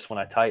fine. It's just when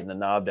I tighten the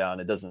knob down,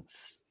 it doesn't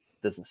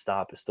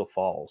stop. It still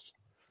falls.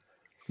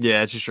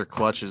 Yeah, it's just your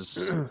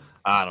clutches.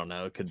 I don't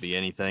know. It could be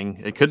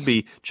anything. It could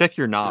be check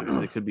your knob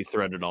because it could be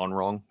threaded on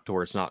wrong to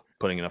where it's not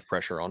putting enough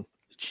pressure on.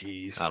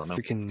 Jeez, I don't know.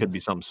 freaking Could be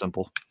something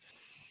simple.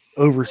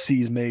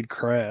 overseas made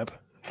crap.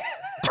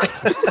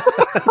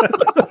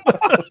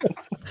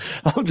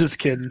 I'm just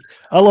kidding.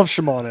 I love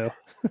Shimano.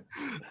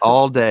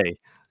 All day.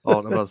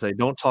 I'm about to say,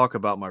 don't talk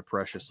about my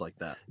precious like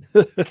that.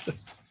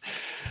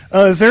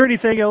 Is there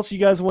anything else you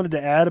guys wanted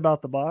to add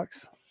about the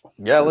box?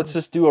 Yeah, let's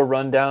just do a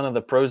rundown of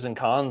the pros and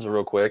cons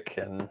real quick.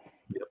 And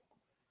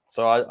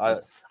so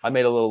I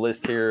made a little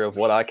list here of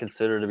what I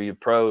consider to be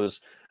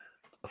pros.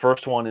 The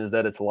first one is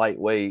that it's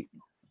lightweight.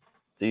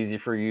 It's easy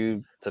for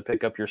you to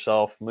pick up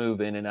yourself,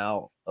 move in and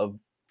out of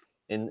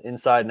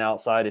inside and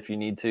outside if you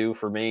need to.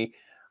 For me,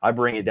 I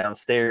bring it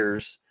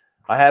downstairs.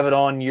 I have it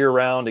on year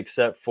round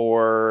except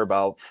for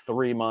about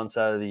 3 months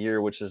out of the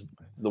year, which is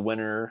the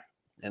winter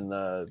and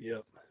the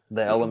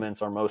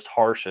elements are most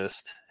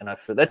harshest. And I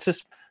feel that's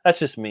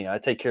just me. I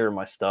take care of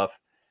my stuff.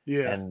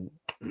 Yeah. And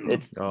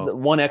it's the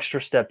one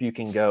extra step you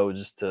can go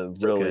just to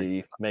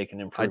really make an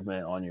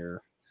improvement on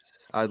your.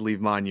 I'd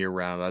leave mine year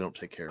round. I don't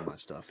take care of my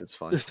stuff. It's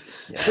fine.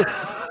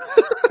 Yeah.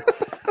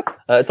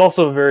 It's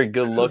also a very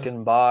good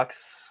looking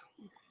box.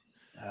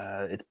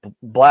 It's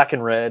black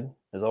and red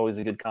is always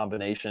a good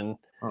combination.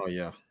 Oh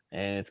yeah.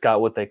 And it's got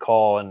what they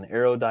call an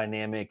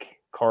aerodynamic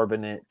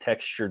carbonate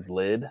textured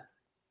lid,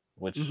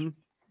 which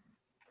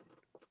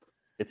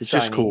it's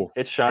shiny. Just cool.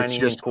 It's shiny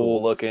and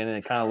cool looking, and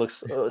it kind of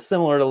looks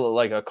similar to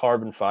like a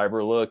carbon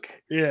fiber look.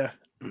 Yeah.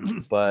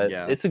 But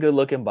it's a good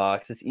looking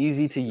box. It's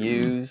easy to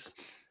use.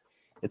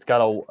 It's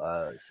got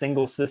a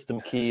single system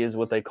key is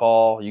what they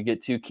call. You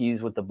get 2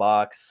 keys with the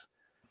box,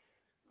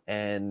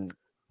 and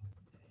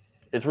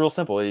it's real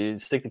simple. You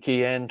stick the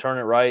key in, turn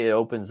it right, it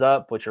opens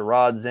up, put your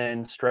rods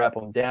in, strap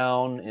them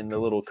down in the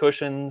little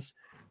cushions.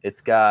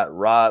 It's got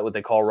what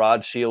they call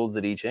rod shields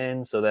at each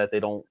end so that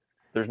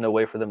there's no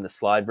way for them to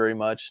slide very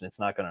much, and it's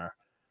not gonna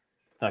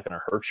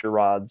hurt your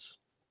rods.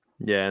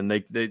 Yeah, and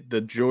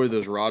the joy of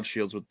those rod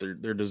shields with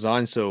their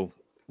design, so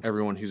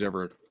everyone who's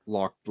ever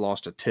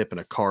lost a tip in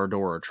a car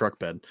door or a truck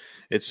bed,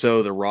 it's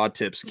so the rod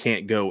tips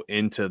can't go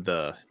into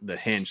the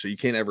hinge, so you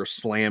can't ever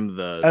slam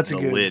the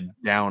lid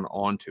down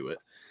onto it.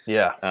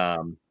 Yeah.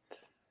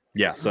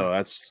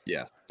 So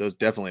those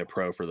definitely a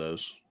pro for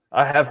those.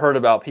 I have heard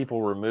about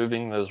people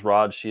removing those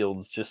rod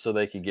shields just so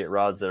they could get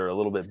rods that are a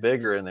little bit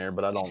bigger in there,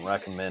 but I don't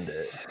recommend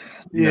it.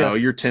 Yeah. No,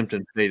 you're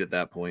tempting fate at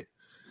that point.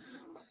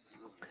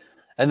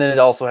 And then it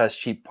also has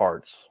cheap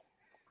parts,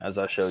 as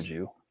I showed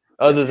you,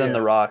 other than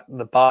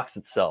the box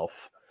itself.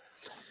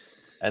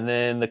 And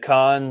then the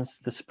cons,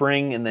 the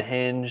spring and the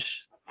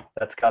hinge,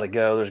 that's got to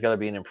go. There's got to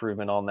be an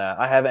improvement on that.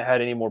 I haven't had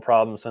any more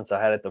problems since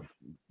I had it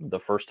the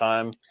first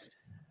time.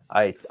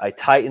 I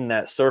tightened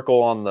that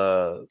circle on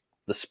the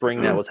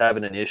spring that was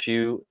having an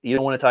issue. You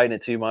don't want to tighten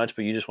it too much,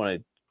 but you just want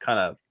to kind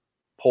of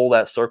pull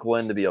that circle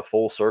in to be a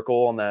full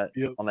circle on that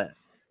on that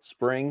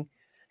spring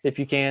if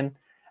you can.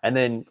 And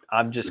then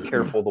I'm just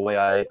careful the way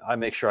I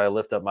make sure I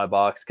lift up my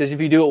box, because if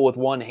you do it with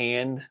one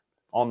hand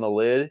on the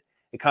lid,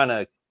 it kind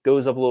of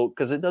goes up a little,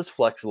 because it does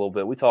flex a little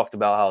bit. We talked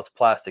about how it's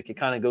plastic. It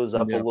kind of goes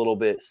up a little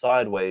bit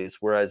sideways,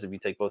 whereas if you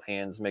take both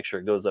hands, make sure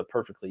it goes up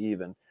perfectly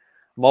even.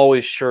 I'm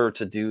always sure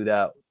to do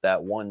that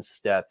one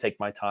step, take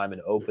my time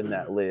and open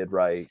that lid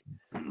right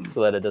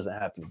so that it doesn't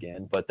happen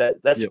again. But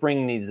that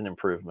spring needs an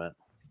improvement.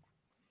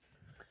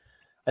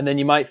 And then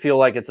you might feel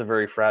like it's a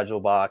very fragile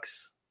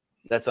box.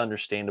 That's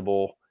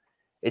understandable.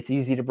 It's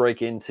easy to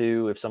break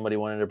into if somebody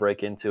wanted to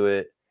break into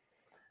it.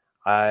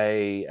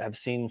 I have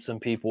seen some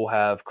people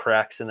have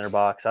cracks in their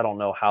box. I don't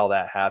know how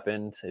that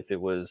happened, if it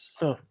was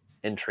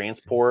in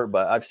transport,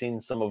 but I've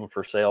seen some of them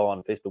for sale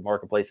on Facebook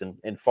Marketplace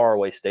in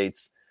faraway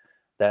states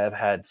that have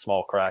had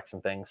small cracks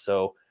and things.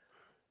 So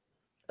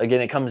again,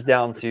 it comes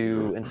down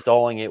to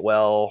installing it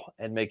well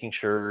and making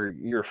sure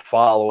you're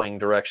following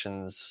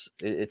directions.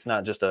 It's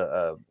not just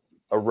a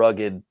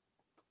rugged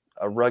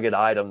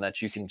item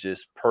that you can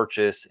just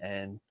purchase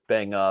and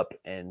bang up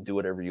and do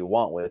whatever you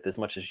want with, as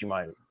much as you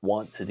might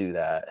want to do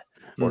that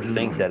or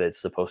think that it's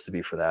supposed to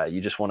be for that.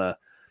 You just want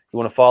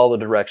to follow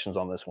the directions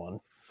on this one.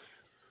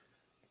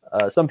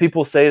 Some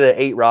people say that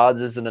 8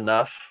 rods isn't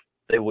enough.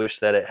 They wish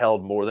that it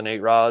held more than 8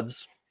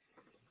 rods.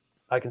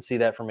 I can see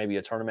that for maybe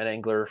a tournament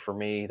angler. For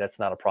me, that's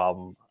not a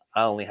problem.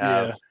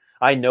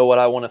 I know what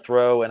I want to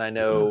throw, and I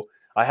know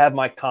I have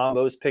my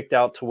combos picked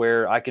out to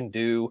where I can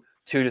do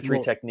 2 to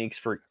 3 techniques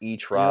for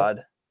each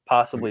rod,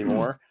 possibly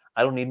more.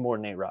 I don't need more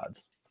than 8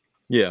 rods.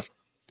 Yeah.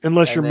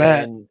 Unless you're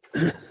Matt.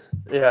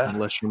 Yeah.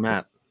 Unless you're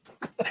Matt.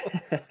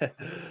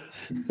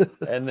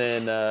 And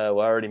then, I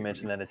already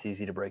mentioned that it's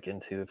easy to break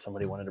into if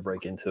somebody wanted to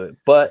break into it.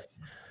 But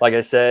like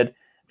I said,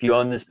 if you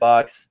own this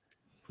box,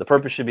 the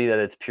purpose should be that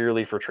it's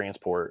purely for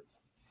transport.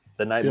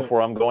 The night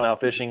before I'm going out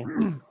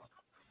fishing,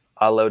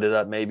 I load it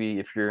up. Maybe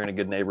if you're in a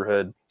good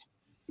neighborhood,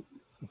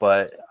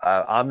 but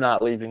I'm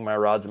not leaving my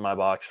rods in my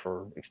box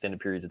for extended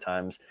periods of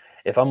times.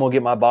 If I'm gonna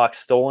get my box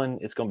stolen,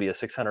 it's gonna be a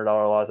 $600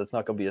 loss. It's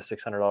not gonna be a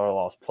 $600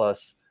 loss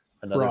plus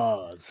another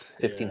Rods.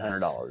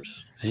 $1,500.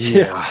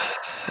 Yeah.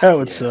 That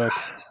would suck.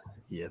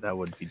 Yeah, that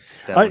would be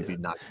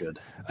not good.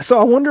 So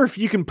I wonder if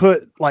you can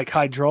put like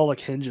hydraulic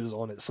hinges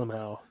on it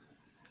somehow.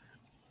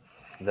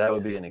 That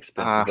would be an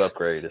expensive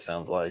upgrade. It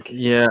sounds like.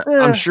 Yeah,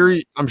 I'm sure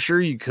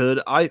you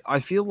could. I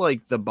feel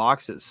like the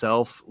box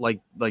itself,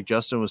 like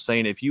Justin was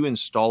saying, if you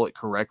install it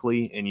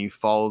correctly and you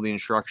follow the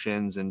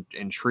instructions and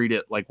treat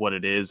it like what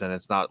it is, and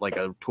it's not like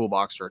a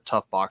toolbox or a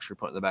tough box you're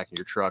putting in the back of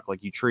your truck,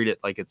 like you treat it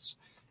like it's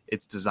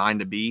designed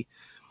to be.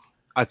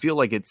 I feel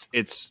like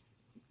it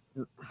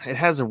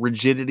has a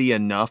rigidity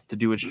enough to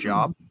do its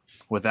job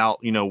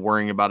without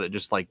worrying about it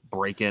just like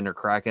breaking or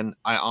cracking.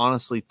 I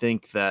honestly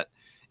think that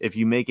if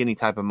you make any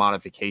type of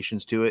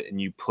modifications to it and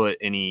you put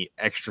any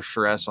extra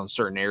stress on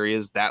certain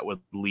areas, that would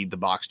lead the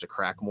box to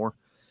crack more.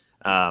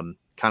 Kind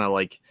of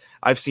like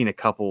I've seen a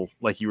couple,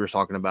 like you were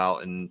talking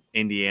about in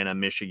Indiana,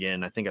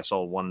 Michigan. I think I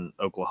saw one in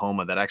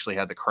Oklahoma that actually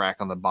had the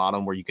crack on the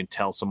bottom where you can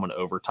tell someone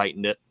over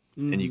tightened it,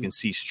 and you can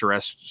see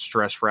stress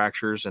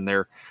fractures. And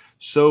they're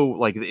so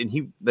like,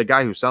 and the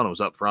guy who's selling it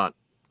was up front.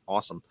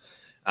 Awesome.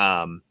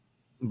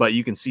 But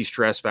you can see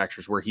stress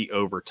fractures where he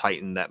over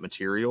tightened that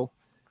material.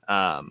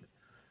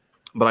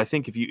 But I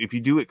think if you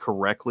do it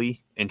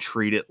correctly and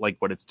treat it like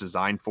what it's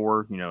designed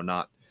for,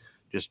 not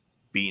just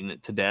beating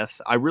it to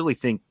death, I really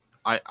think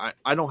I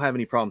don't have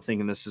any problem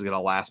thinking this is going to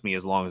last me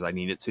as long as I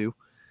need it to.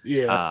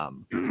 Yeah.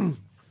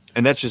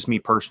 And that's just me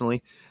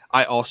personally.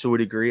 I also would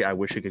agree. I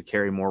wish it could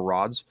carry more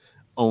rods,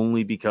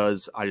 only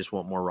because I just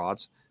want more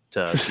rods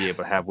to be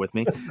able to have with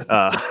me.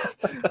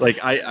 Like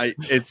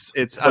it's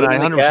and I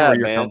 100%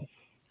 you're coming.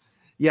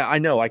 Yeah, I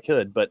know I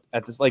could, but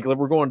at this, like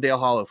we're going to Dale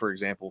Hollow, for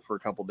example, for a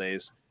couple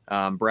days.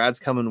 Brad's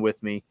coming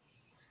with me,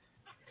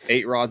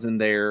 8 rods in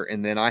there.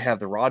 And then I have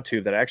the rod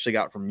tube that I actually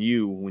got from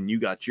you when you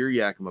got your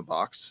Yakima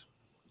box.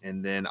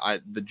 And then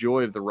the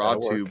joy of the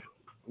rod tube,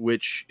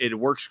 which it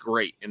works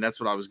great. And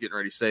that's what I was getting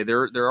ready to say.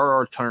 There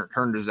are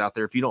alternatives out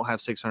there. If you don't have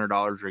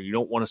 $600 or you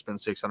don't want to spend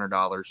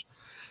 $600,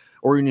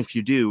 or even if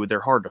you do, they're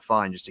hard to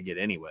find just to get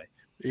anyway.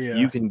 Yeah.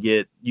 You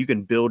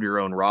can build your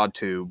own rod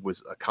tube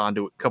with a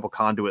couple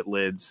conduit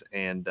lids,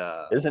 and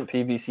isn't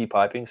PVC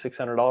piping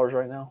 $600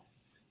 right now?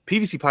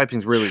 PVC piping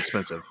is really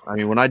expensive. I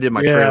mean, when I did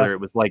my trailer, it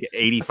was like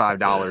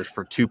 $85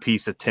 for 2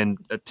 piece of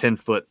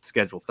 10-foot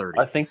Schedule 30.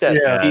 I think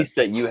that piece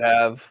that you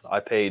have, I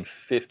paid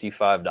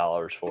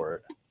 $55 for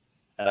it,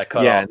 and I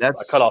cut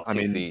off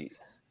 2 feet.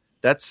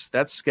 That's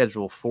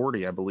Schedule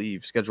 40, I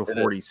believe. Schedule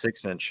 40,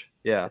 6-inch.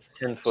 Yeah, it's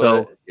 10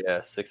 foot.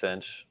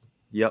 6-inch.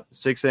 Yep,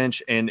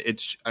 6-inch, and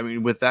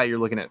with that you're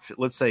looking at,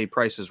 let's say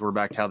prices were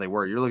back how they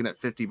were. You're looking at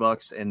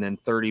 $50 and then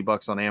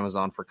 $30 on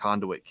Amazon for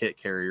conduit kit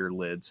carrier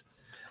lids.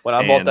 When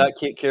I bought that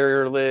kit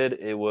carrier lid,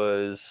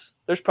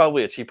 there's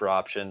probably a cheaper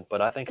option, but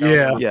I think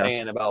I'm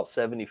paying about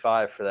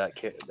 $75 for that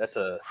kit. That's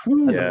a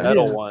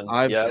metal one.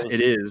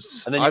 It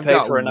is. And then you pay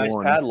for a nice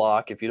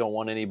padlock if you don't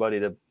want anybody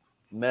to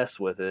mess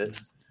with it.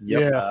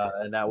 Yep.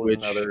 And that was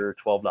another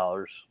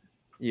 $12.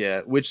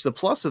 Yeah, which the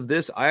plus of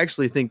this, I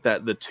actually think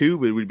that the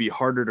tube would be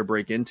harder to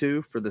break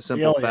into for the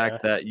simple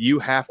fact that you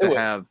have to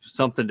have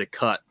something to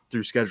cut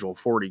through Schedule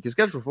 40. Because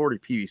Schedule 40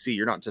 PVC,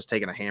 you're not just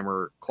taking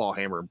a claw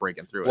hammer and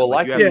breaking through it. Well,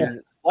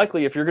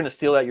 likely if you're going to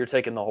steal that, you're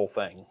taking the whole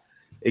thing.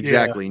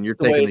 Exactly, and you're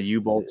taking the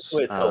U-bolts. The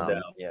way it's held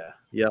down,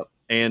 Yep,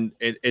 and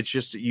it's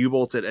just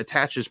U-bolts. It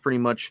attaches pretty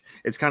much.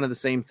 It's kind of the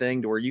same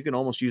thing to where you can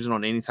almost use it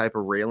on any type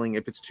of railing.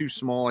 If it's too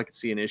small, I could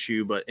see an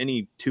issue, but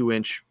any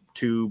 2-inch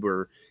tube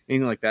or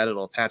anything like that,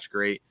 it'll attach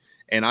great.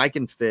 And I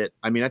can fit.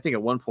 I mean, I think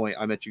at one point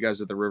I met you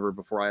guys at the river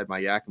before I had my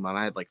Yakima, and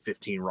I had like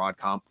 15 rod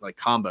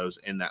combos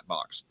in that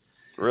box.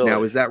 Really?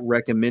 Now, is that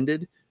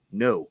recommended?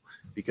 No,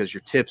 because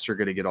your tips are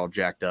going to get all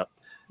jacked up.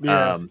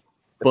 Yeah.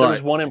 But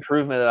there's one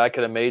improvement that I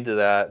could have made to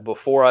that.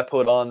 Before I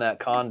put on that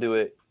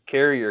conduit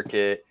carrier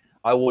kit,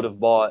 I would have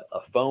bought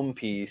a foam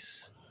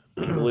piece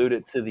and glued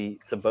it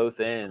to both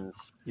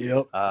ends.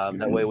 Yep.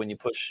 That way, when you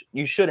push,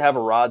 you should have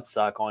a rod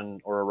sock on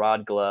or a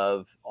rod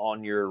glove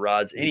on your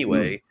rods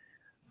anyway.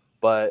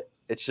 But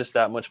it's just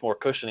that much more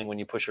cushioning when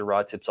you push your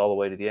rod tips all the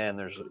way to the end.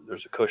 There's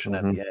a cushion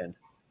at the end.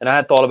 And I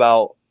had thought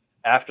about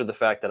after the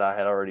fact that I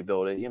had already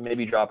built it,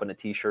 maybe dropping a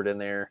T-shirt in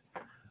there.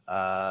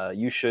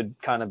 You should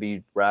kind of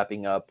be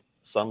wrapping up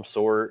some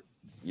sort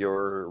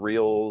your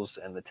reels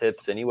and the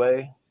tips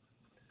anyway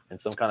in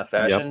some kind of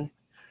fashion.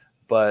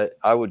 But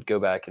I would go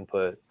back and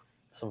put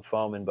some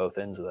foam in both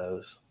ends of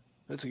those.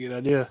 That's a good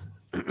idea.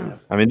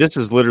 I mean, this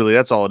is literally,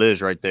 that's all it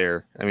is right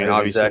there. I mean,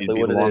 obviously exactly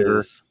what longer.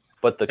 It is.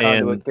 But the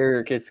conduit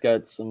carrier kit's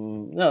got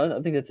some, no,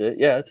 I think that's it.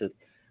 Yeah, that's it.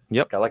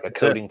 Yep. Got like a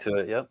coating to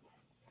it.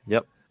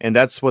 Yep. And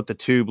that's what the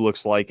tube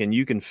looks like. And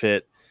you can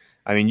fit,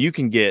 I mean, you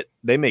can get,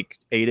 they make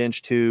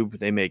 8-inch tube,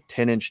 they make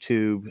 10-inch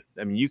tube.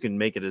 I mean, you can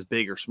make it as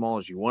big or small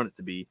as you want it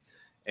to be.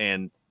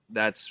 And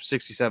that's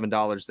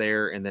 $67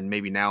 there. And then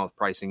maybe now with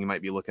pricing, you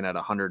might be looking at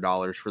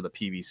 $100 for the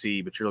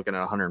PVC, but you're looking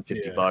at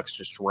 $150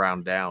 just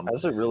round down.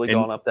 Has it really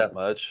gone up that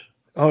much?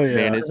 Oh yeah.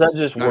 Man, Is that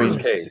just I worst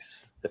mean,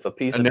 case? If a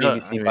piece I of know,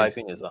 PVC I mean-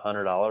 piping is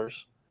 $100,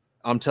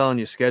 I'm telling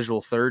you,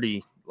 Schedule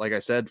 30, like I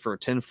said, for a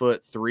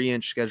 10-foot,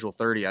 3-inch Schedule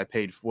 30, I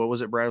paid, what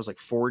was it, Brad? It was like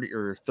 40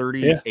 or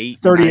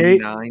 38.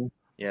 $38.99.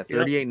 Yeah,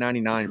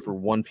 $38.99 for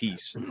one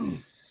piece.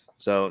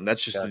 So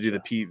that's just to do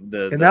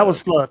And that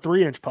was the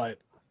 3-inch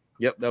pipe.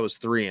 Yep, that was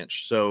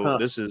 3-inch. So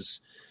this is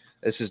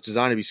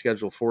designed to be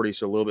Schedule 40,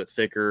 so a little bit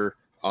thicker,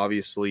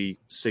 obviously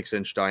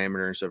 6-inch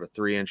diameter instead of a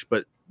 3-inch.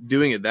 But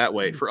doing it that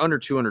way, for under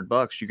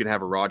 $200, you can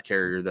have a rod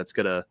carrier that's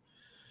gonna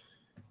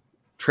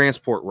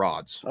transport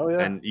rods. Oh, yeah.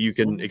 And you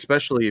can,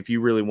 especially if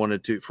you really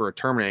wanted to, for a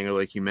tournament angler,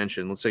 like you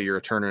mentioned, let's say you're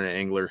a tournament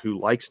angler who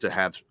likes to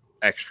have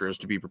extras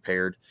to be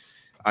prepared.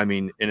 I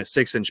mean, in a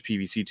 6-inch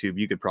PVC tube,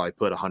 you could probably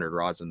put 100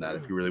 rods in that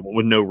if you really want,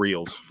 with no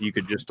reels. You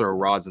could just throw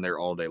rods in there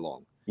all day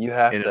long. You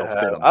have And to it'll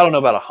fit have, 'em. I don't know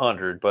about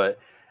 100, but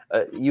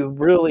you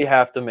really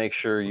have to make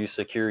sure you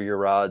secure your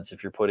rods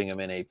if you're putting them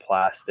in a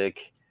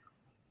plastic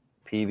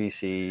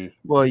PVC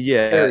Well,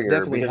 yeah, carrier.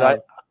 definitely. Because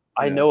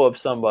I know of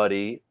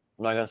somebody,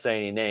 I'm not going to say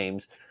any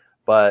names,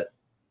 but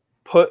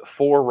put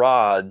 4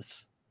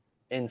 rods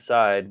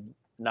inside,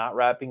 not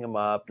wrapping them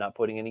up, not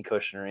putting any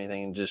cushion or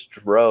anything, and just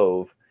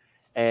drove.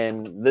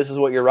 And this is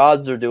what your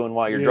rods are doing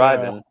while you're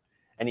driving.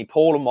 And he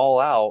pulled them all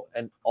out,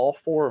 and all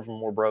 4 of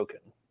them were broken.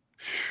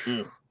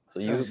 So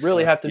you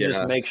really have to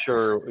just make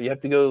sure. You have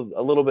to go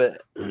a little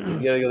bit. You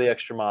got to go the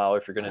extra mile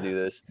if you're going to do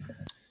this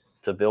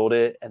to build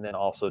it, and then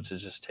also to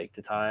just take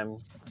the time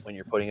when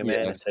you're putting them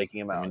in and taking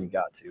them out. You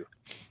got to.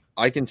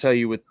 I can tell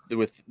you with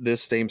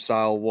this same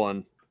style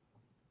one,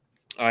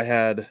 I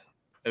had,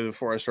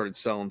 before I started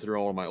selling through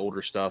all of my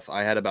older stuff,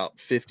 I had about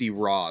 50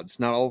 rods.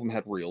 Not all of them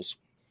had reels.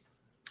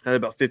 I had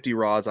about 50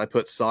 rods. I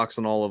put socks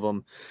on all of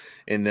them,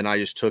 and then I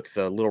just took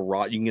the little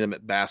rod. You can get them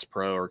at Bass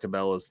Pro or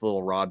Cabela's,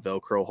 little rod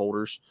Velcro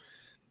holders.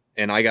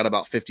 And I got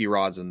about 50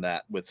 rods in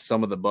that, with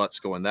some of the butts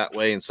going that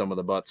way and some of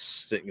the butts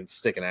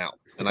sticking out.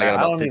 And I got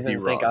about 50 rods. I don't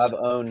even think I've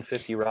owned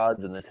 50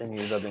 rods in the 10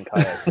 years I've been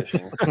kayak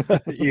fishing.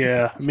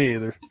 Yeah, me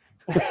either.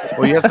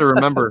 Well, you have to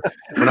remember,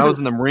 when I was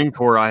in the Marine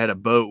Corps, I had a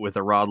boat with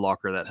a rod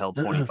locker that held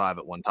 25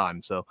 at one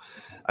time. So,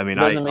 I mean,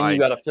 doesn't mean you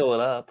got to fill it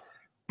up.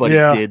 But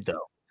it did,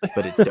 though.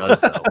 But it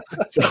does, though.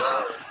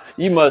 So,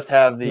 you must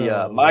have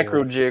the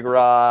micro jig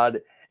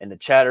rod and the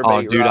chatterbait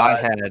rod. Oh, dude,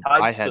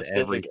 I had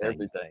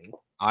everything.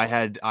 I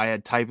had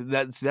type.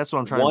 That's what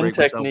I'm trying to break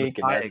myself with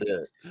kayak.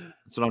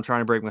 That's what I'm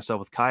trying to break myself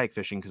with kayak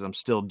fishing, because I'm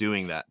still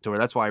doing that. To where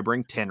that's why I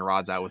bring 10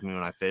 rods out with me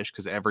when I fish,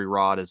 because every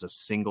rod is a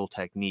single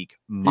technique.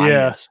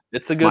 Minus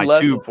it's a good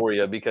lesson for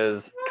you,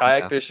 because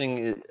kayak fishing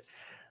is,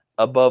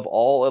 above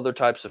all other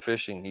types of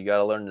fishing, you got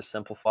to learn to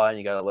simplify, and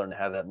you got to learn to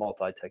have that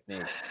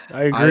multi-technique.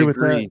 I agree with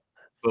that.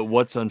 But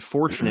what's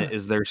unfortunate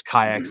is there's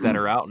kayaks that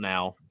are out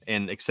now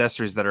and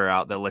accessories that are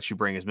out that let you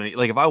bring as many.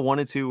 Like if I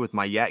wanted to, with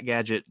my Yak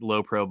Gadget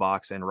Low Pro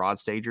box and rod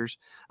stagers,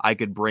 I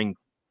could bring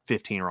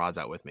 15 rods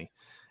out with me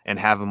and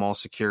have them all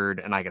secured,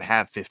 and I could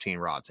have 15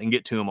 rods and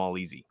get to them all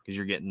easy, because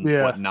you're getting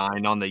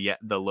 9 on the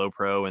Low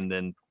Pro, and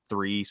then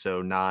 3,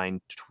 so 9,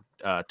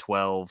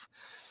 12,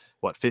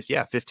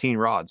 15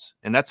 rods,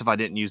 and that's if I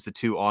didn't use the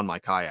 2 on my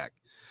kayak.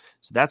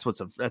 So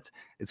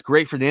it's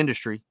great for the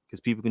industry,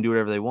 because people can do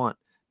whatever they want.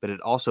 But it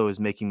also is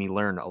making me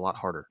learn a lot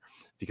harder,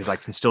 because I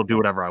can still do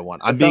whatever I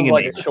want. I'm being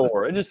like a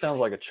chore. It just sounds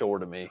like a chore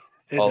to me.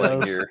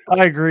 I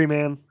agree,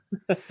 man.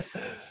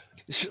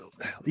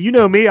 You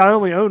know me, I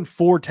only own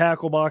 4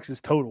 tackle boxes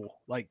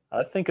total. Like,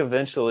 I think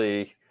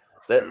eventually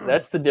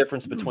that's the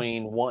difference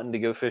between wanting to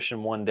go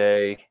fishing one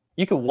day.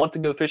 You can want to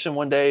go fishing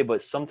one day,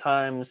 but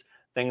sometimes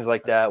things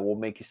like that will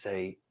make you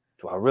say,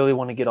 do I really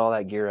want to get all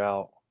that gear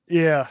out?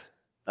 Yeah.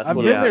 I've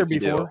been there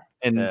before.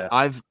 And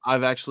I've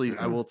actually,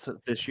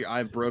 this year,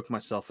 I broke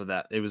myself of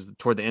that. It was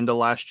toward the end of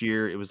last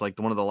year. It was like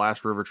one of the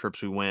last river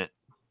trips we went.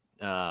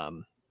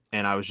 And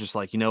I was just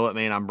like, you know what,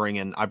 man,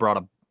 I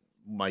brought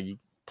my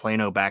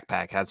Plano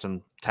backpack, had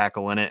some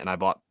tackle in it, and I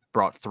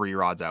brought 3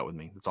 rods out with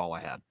me. That's all I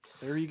had.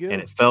 There you go.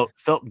 And it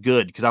felt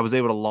good, because I was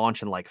able to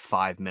launch in like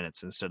 5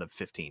 minutes instead of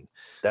 15.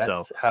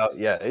 That's how,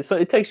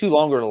 it takes you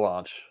longer to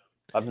launch.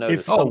 I've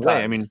noticed.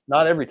 I mean,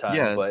 not every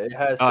time, but it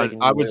has taken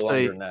me way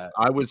longer than that.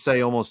 I would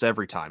say almost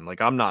every time.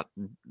 Like, I'm not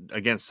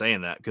against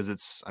saying that, because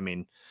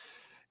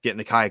getting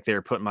the kayak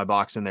there, putting my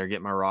box in there,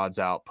 getting my rods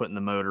out, putting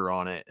the motor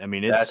on it. I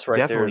mean, it's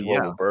definitely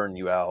what will burn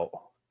you out.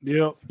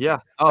 Yep. Yeah.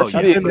 Oh,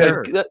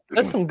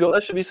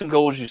 that should be some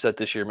goals you set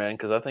this year, man,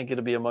 because I think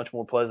it'll be a much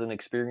more pleasant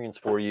experience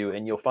for you,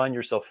 and you'll find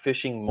yourself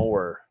fishing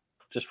more,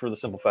 just for the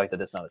simple fact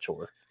that it's not a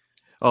chore.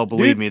 Oh,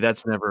 believe me,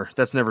 that's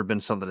never been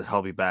something to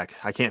hold me back.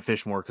 I can't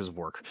fish more because of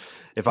work.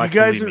 If I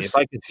could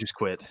just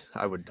quit,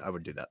 I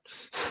would do that.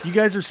 You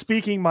guys are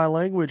speaking my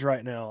language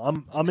right now.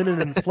 I'm in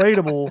an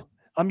inflatable.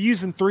 I'm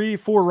using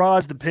 3-4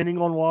 rods depending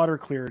on water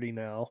clarity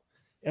now,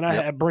 and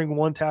I bring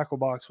 1 tackle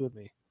box with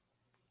me.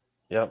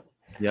 Yep.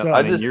 Yeah. So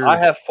I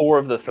have 4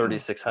 of the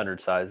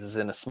 3600 sizes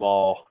in a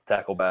small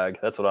tackle bag.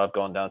 That's what I've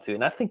gone down to,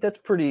 and I think that's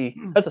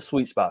a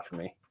sweet spot for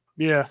me.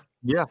 Yeah.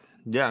 Yeah.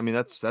 Yeah. I mean,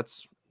 that's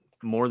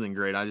more than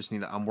great.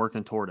 I'm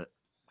working toward it.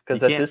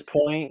 Because at this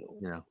point,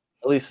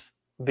 at least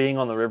being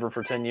on the river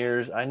for 10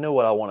 years, I know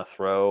what I want to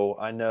throw.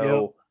 I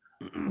know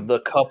the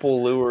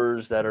couple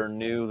lures that are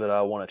new that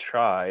I want to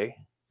try.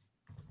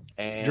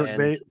 Jerk And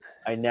bait.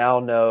 I now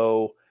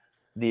know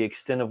the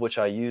extent of which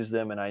I use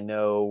them, and I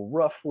know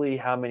roughly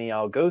how many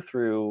I'll go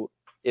through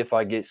if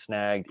I get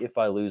snagged, if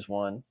I lose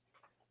one.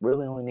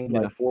 Really only need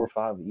like 4 or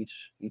 5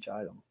 each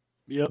item.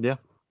 Yep. Yeah.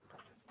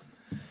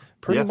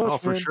 Pretty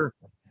much, for man. sure.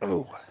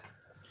 Oh.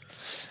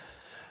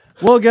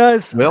 Well,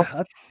 guys, Well,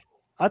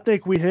 I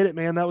think we hit it,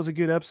 man. That was a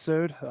good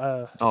episode.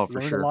 for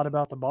Learned sure. a lot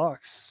about the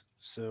box.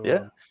 So,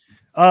 Yeah.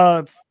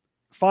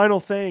 Final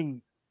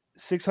thing,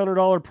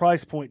 $600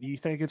 price point. Do you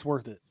think it's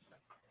worth it?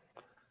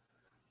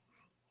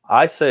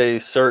 I say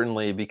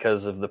certainly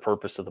because of the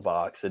purpose of the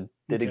box. It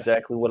did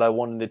exactly what I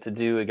wanted it to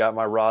do. It got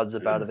my rods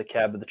up out of the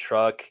cab of the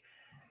truck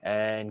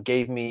and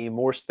gave me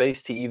more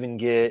space to even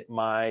get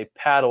my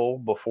paddle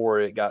before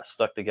it got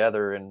stuck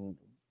together. And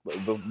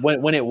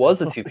when it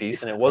was a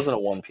 2-piece and it wasn't a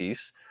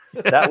 1-piece,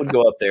 that would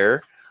go up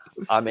there.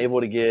 I'm able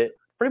to get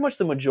pretty much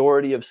the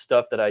majority of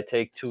stuff that I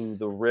take to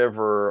the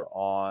river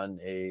on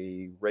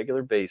a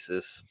regular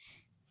basis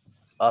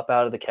up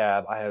out of the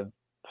cab. I have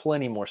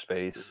plenty more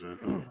space.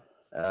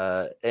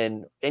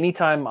 And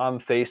anytime I'm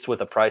faced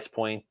with a price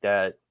point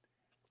that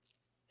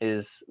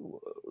is,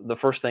 the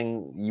first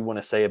thing you want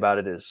to say about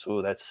it is,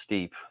 oh, that's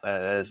steep.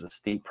 That is a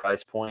steep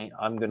price point.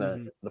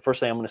 The first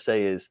thing I'm going to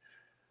say is,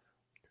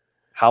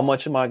 how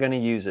much am I going to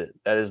use it?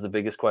 That is the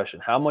biggest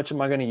question. How much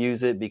am I going to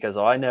use it? Because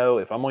I know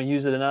if I'm going to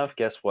use it enough,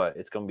 guess what?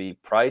 It's going to be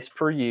price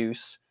per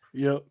use.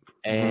 Yep.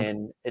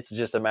 And it's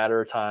just a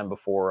matter of time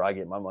before I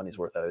get my money's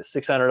worth out of it.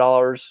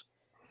 $600,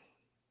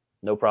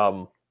 no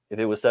problem. If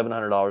it was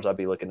 $700, I'd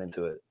be looking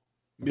into it.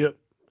 Yep.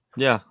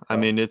 Yeah, I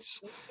mean,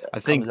 I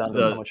think how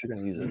much you're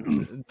going to use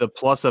it. The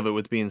plus of it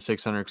with being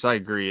 600, because I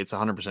agree, it's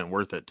 100%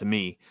 worth it to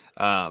me.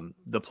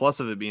 The plus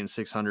of it being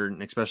 600,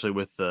 and especially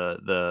with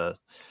the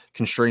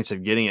constraints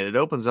of getting it, it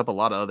opens up a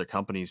lot of other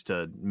companies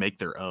to make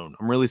their own.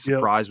 I'm really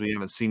surprised we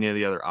haven't seen any of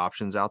the other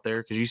options out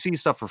there, because you see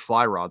stuff for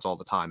fly rods all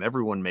the time.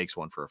 Everyone makes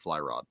one for a fly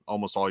rod.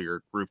 Almost all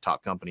your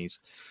rooftop companies.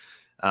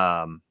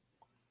 Going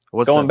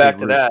back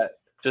to that,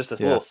 just a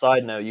little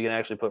side note, you can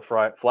actually put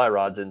fly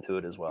rods into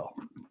it as well.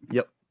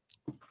 Yep.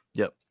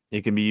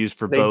 It can be used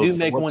for both. They do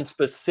make one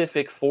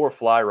specific for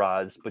fly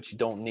rods, but you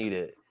don't need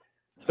it.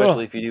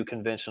 Especially if you do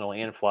conventional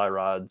and fly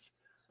rods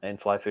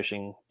and fly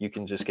fishing, you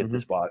can just get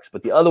this box.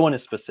 But the other one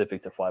is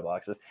specific to fly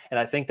boxes. And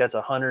I think that's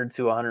 $100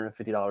 to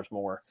 $150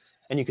 more.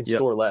 And you can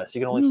store less.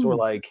 You can only store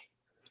like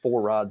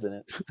 4 rods in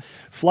it.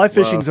 Fly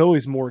fishing's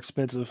always more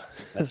expensive.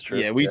 That's true.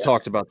 Yeah, we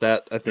talked about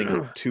that. I think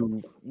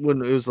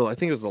when it was, I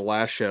think it was the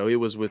last show. It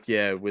was with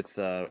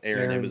Aaron.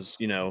 It was,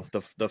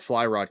 the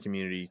fly rod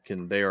community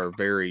they are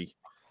very.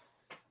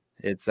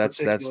 That's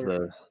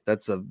the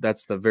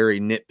very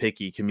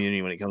nitpicky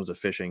community when it comes to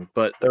fishing.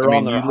 But they're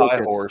on their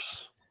high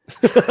horse.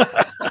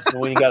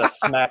 When you got to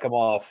smack them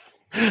off.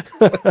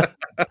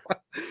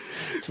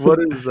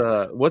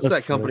 What's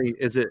that company?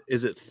 Is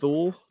it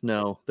Thule?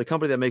 No, the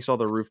company that makes all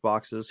the roof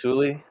boxes.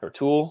 Thule or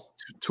Tool?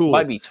 Tool.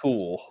 Might be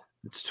Tool.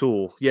 It's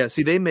Tool. Yeah.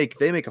 See, they make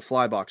a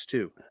fly box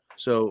too.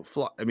 So,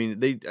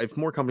 if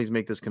more companies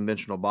make this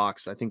conventional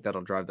box, I think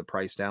that'll drive the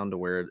price down to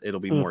where it'll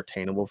be more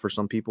attainable for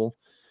some people.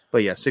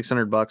 But yeah,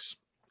 $600.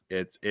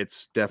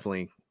 It's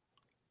definitely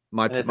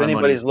my. And if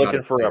anybody's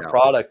looking for a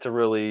product to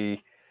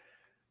really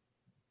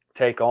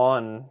take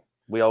on,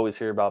 we always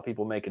hear about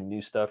people making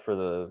new stuff for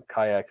the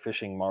kayak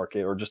fishing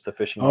market or just the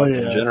fishing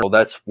market in general.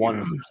 That's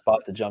one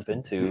spot to jump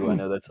into. I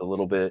know that's a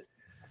little bit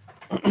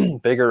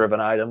bigger of an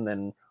item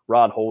than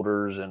rod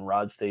holders and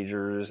rod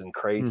stagers and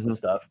crates and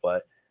stuff,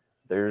 but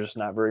there's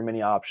not very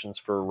many options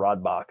for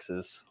rod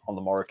boxes on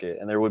the market,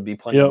 and there would be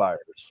plenty of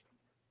buyers.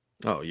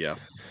 Oh yeah,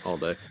 all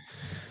day.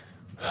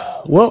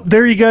 Well,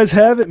 there you guys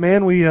have it,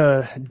 man. We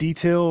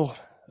detail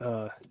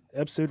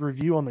episode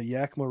review on the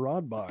Yakima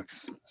rod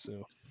box.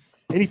 So,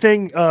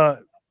 anything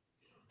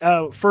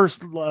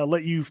first?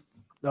 Let you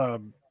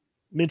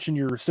mention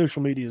your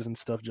social medias and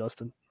stuff,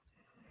 Justin.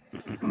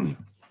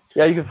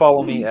 Yeah, you can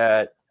follow me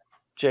at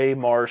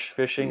jmarsh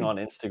fishing on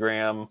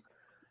Instagram.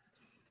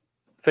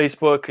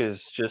 Facebook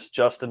is just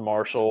Justin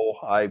Marshall.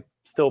 I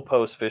still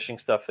post fishing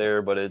stuff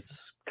there, but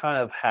it's kind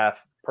of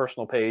half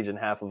personal page and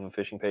half of a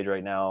fishing page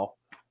right now.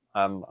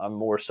 I'm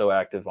more so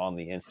active on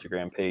the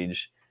Instagram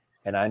page,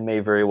 and I may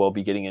very well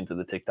be getting into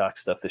the TikTok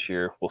stuff this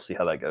year. We'll see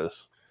how that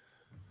goes.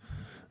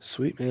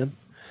 Sweet, man.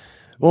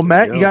 Well,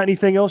 Matt, you got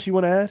anything else you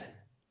want to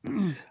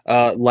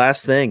add?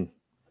 Last thing,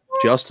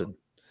 Justin,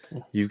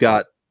 you've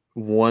got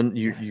one.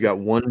 You got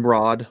one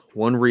rod,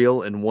 one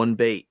reel, and one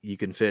bait you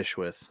can fish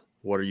with.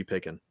 What are you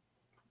picking?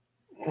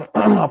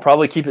 I'll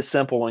probably keep it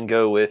simple and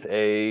go with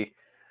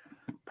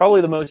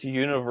probably the most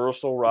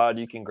universal rod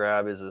you can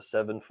grab is a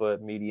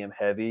 7-foot medium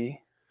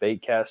heavy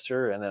bait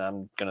caster, and then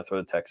I'm going to throw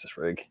the Texas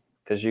rig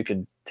because you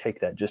could take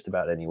that just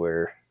about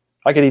anywhere.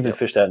 I could even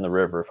fish that in the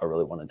river if I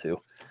really wanted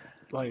to.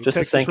 Like just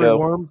Texas a Senko, rig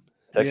worm?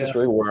 Texas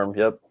rig worm.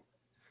 Yep.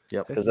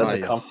 Because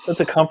that's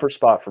a comfort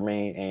spot for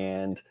me,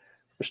 and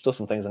there's still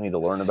some things I need to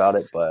learn about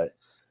it, but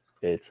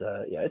it's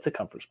a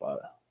comfort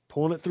spot.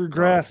 Pulling it through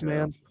grass,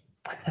 man.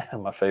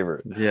 My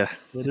favorite. Yeah.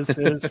 It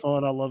is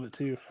fun. I love it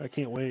too. I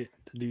can't wait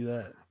to do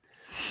that.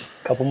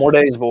 Couple more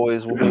days,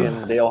 boys. We'll be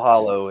in Dale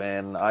Hollow,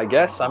 and I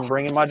guess I'm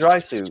bringing my dry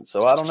suit,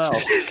 so I don't know.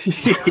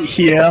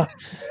 Yeah,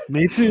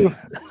 me too.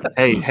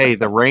 Hey,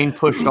 the rain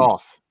pushed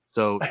off,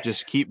 so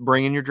just keep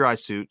bringing your dry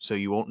suit so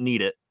you won't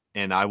need it,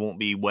 and I won't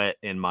be wet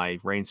in my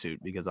rain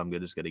suit because I'm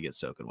just going to get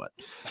soaking wet.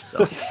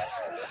 So.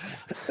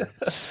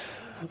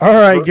 All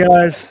right,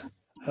 guys.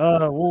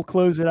 We'll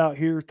close it out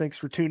here. Thanks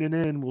for tuning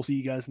in. We'll see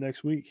you guys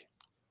next week.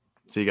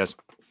 See you guys.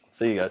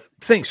 See you guys.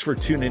 Thanks for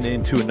tuning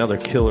in to another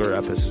killer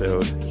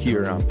episode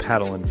here on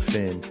Paddle and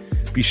Fin.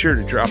 Be sure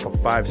to drop a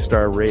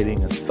 5-star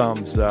rating, a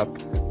thumbs up,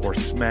 or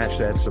smash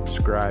that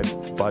subscribe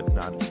button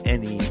on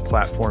any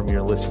platform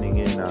you're listening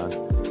in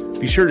on.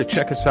 Be sure to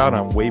check us out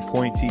on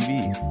Waypoint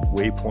TV,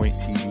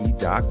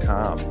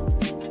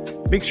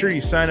 waypointtv.com. Make sure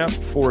you sign up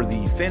for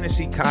the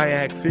Fantasy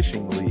Kayak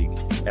Fishing League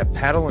at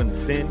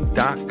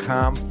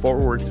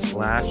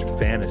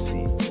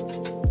paddleandfin.com/fantasy.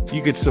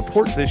 You can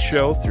support this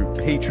show through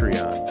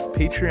Patreon,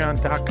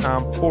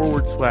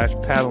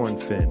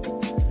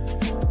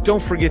 patreon.com/paddleandfin.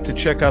 Don't forget to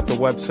check out the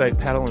website,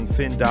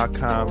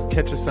 paddleandfin.com.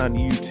 Catch us on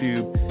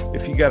YouTube.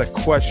 If you got a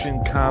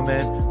question,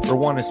 comment, or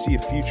want to see a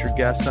future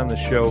guest on the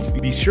show,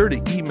 be sure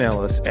to email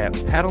us at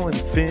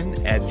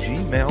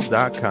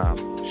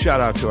paddleandfin@gmail.com.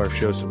 Shout out to our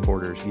show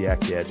supporters,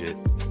 Yak Gadget.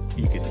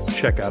 You can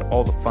check out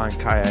all the fine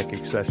kayak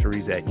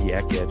accessories at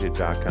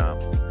yakgadget.com.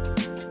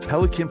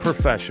 Pelican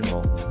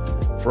Professional.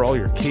 For all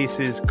your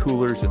cases,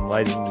 coolers, and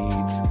lighting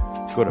needs,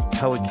 go to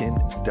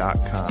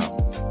pelican.com.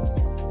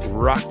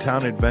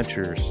 Rocktown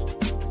Adventures,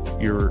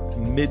 your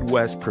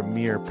Midwest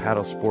premier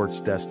paddle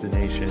sports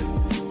destination.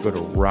 Go to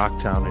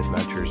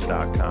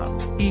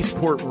rocktownadventures.com.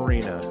 Eastport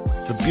Marina,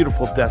 the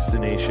beautiful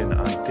destination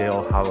on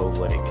Dale Hollow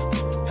Lake.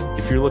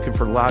 If you're looking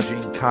for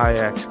lodging,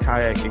 kayaks,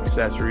 kayak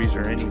accessories,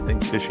 or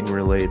anything fishing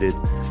related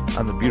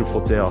on the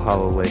beautiful Dale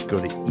Hollow Lake, go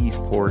to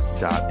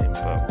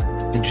eastport.info.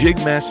 And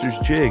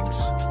Jigmasters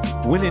Jigs.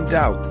 When in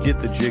doubt, get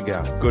the jig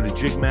out. Go to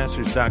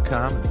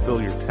jigmasters.com and fill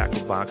your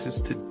tackle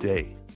boxes today.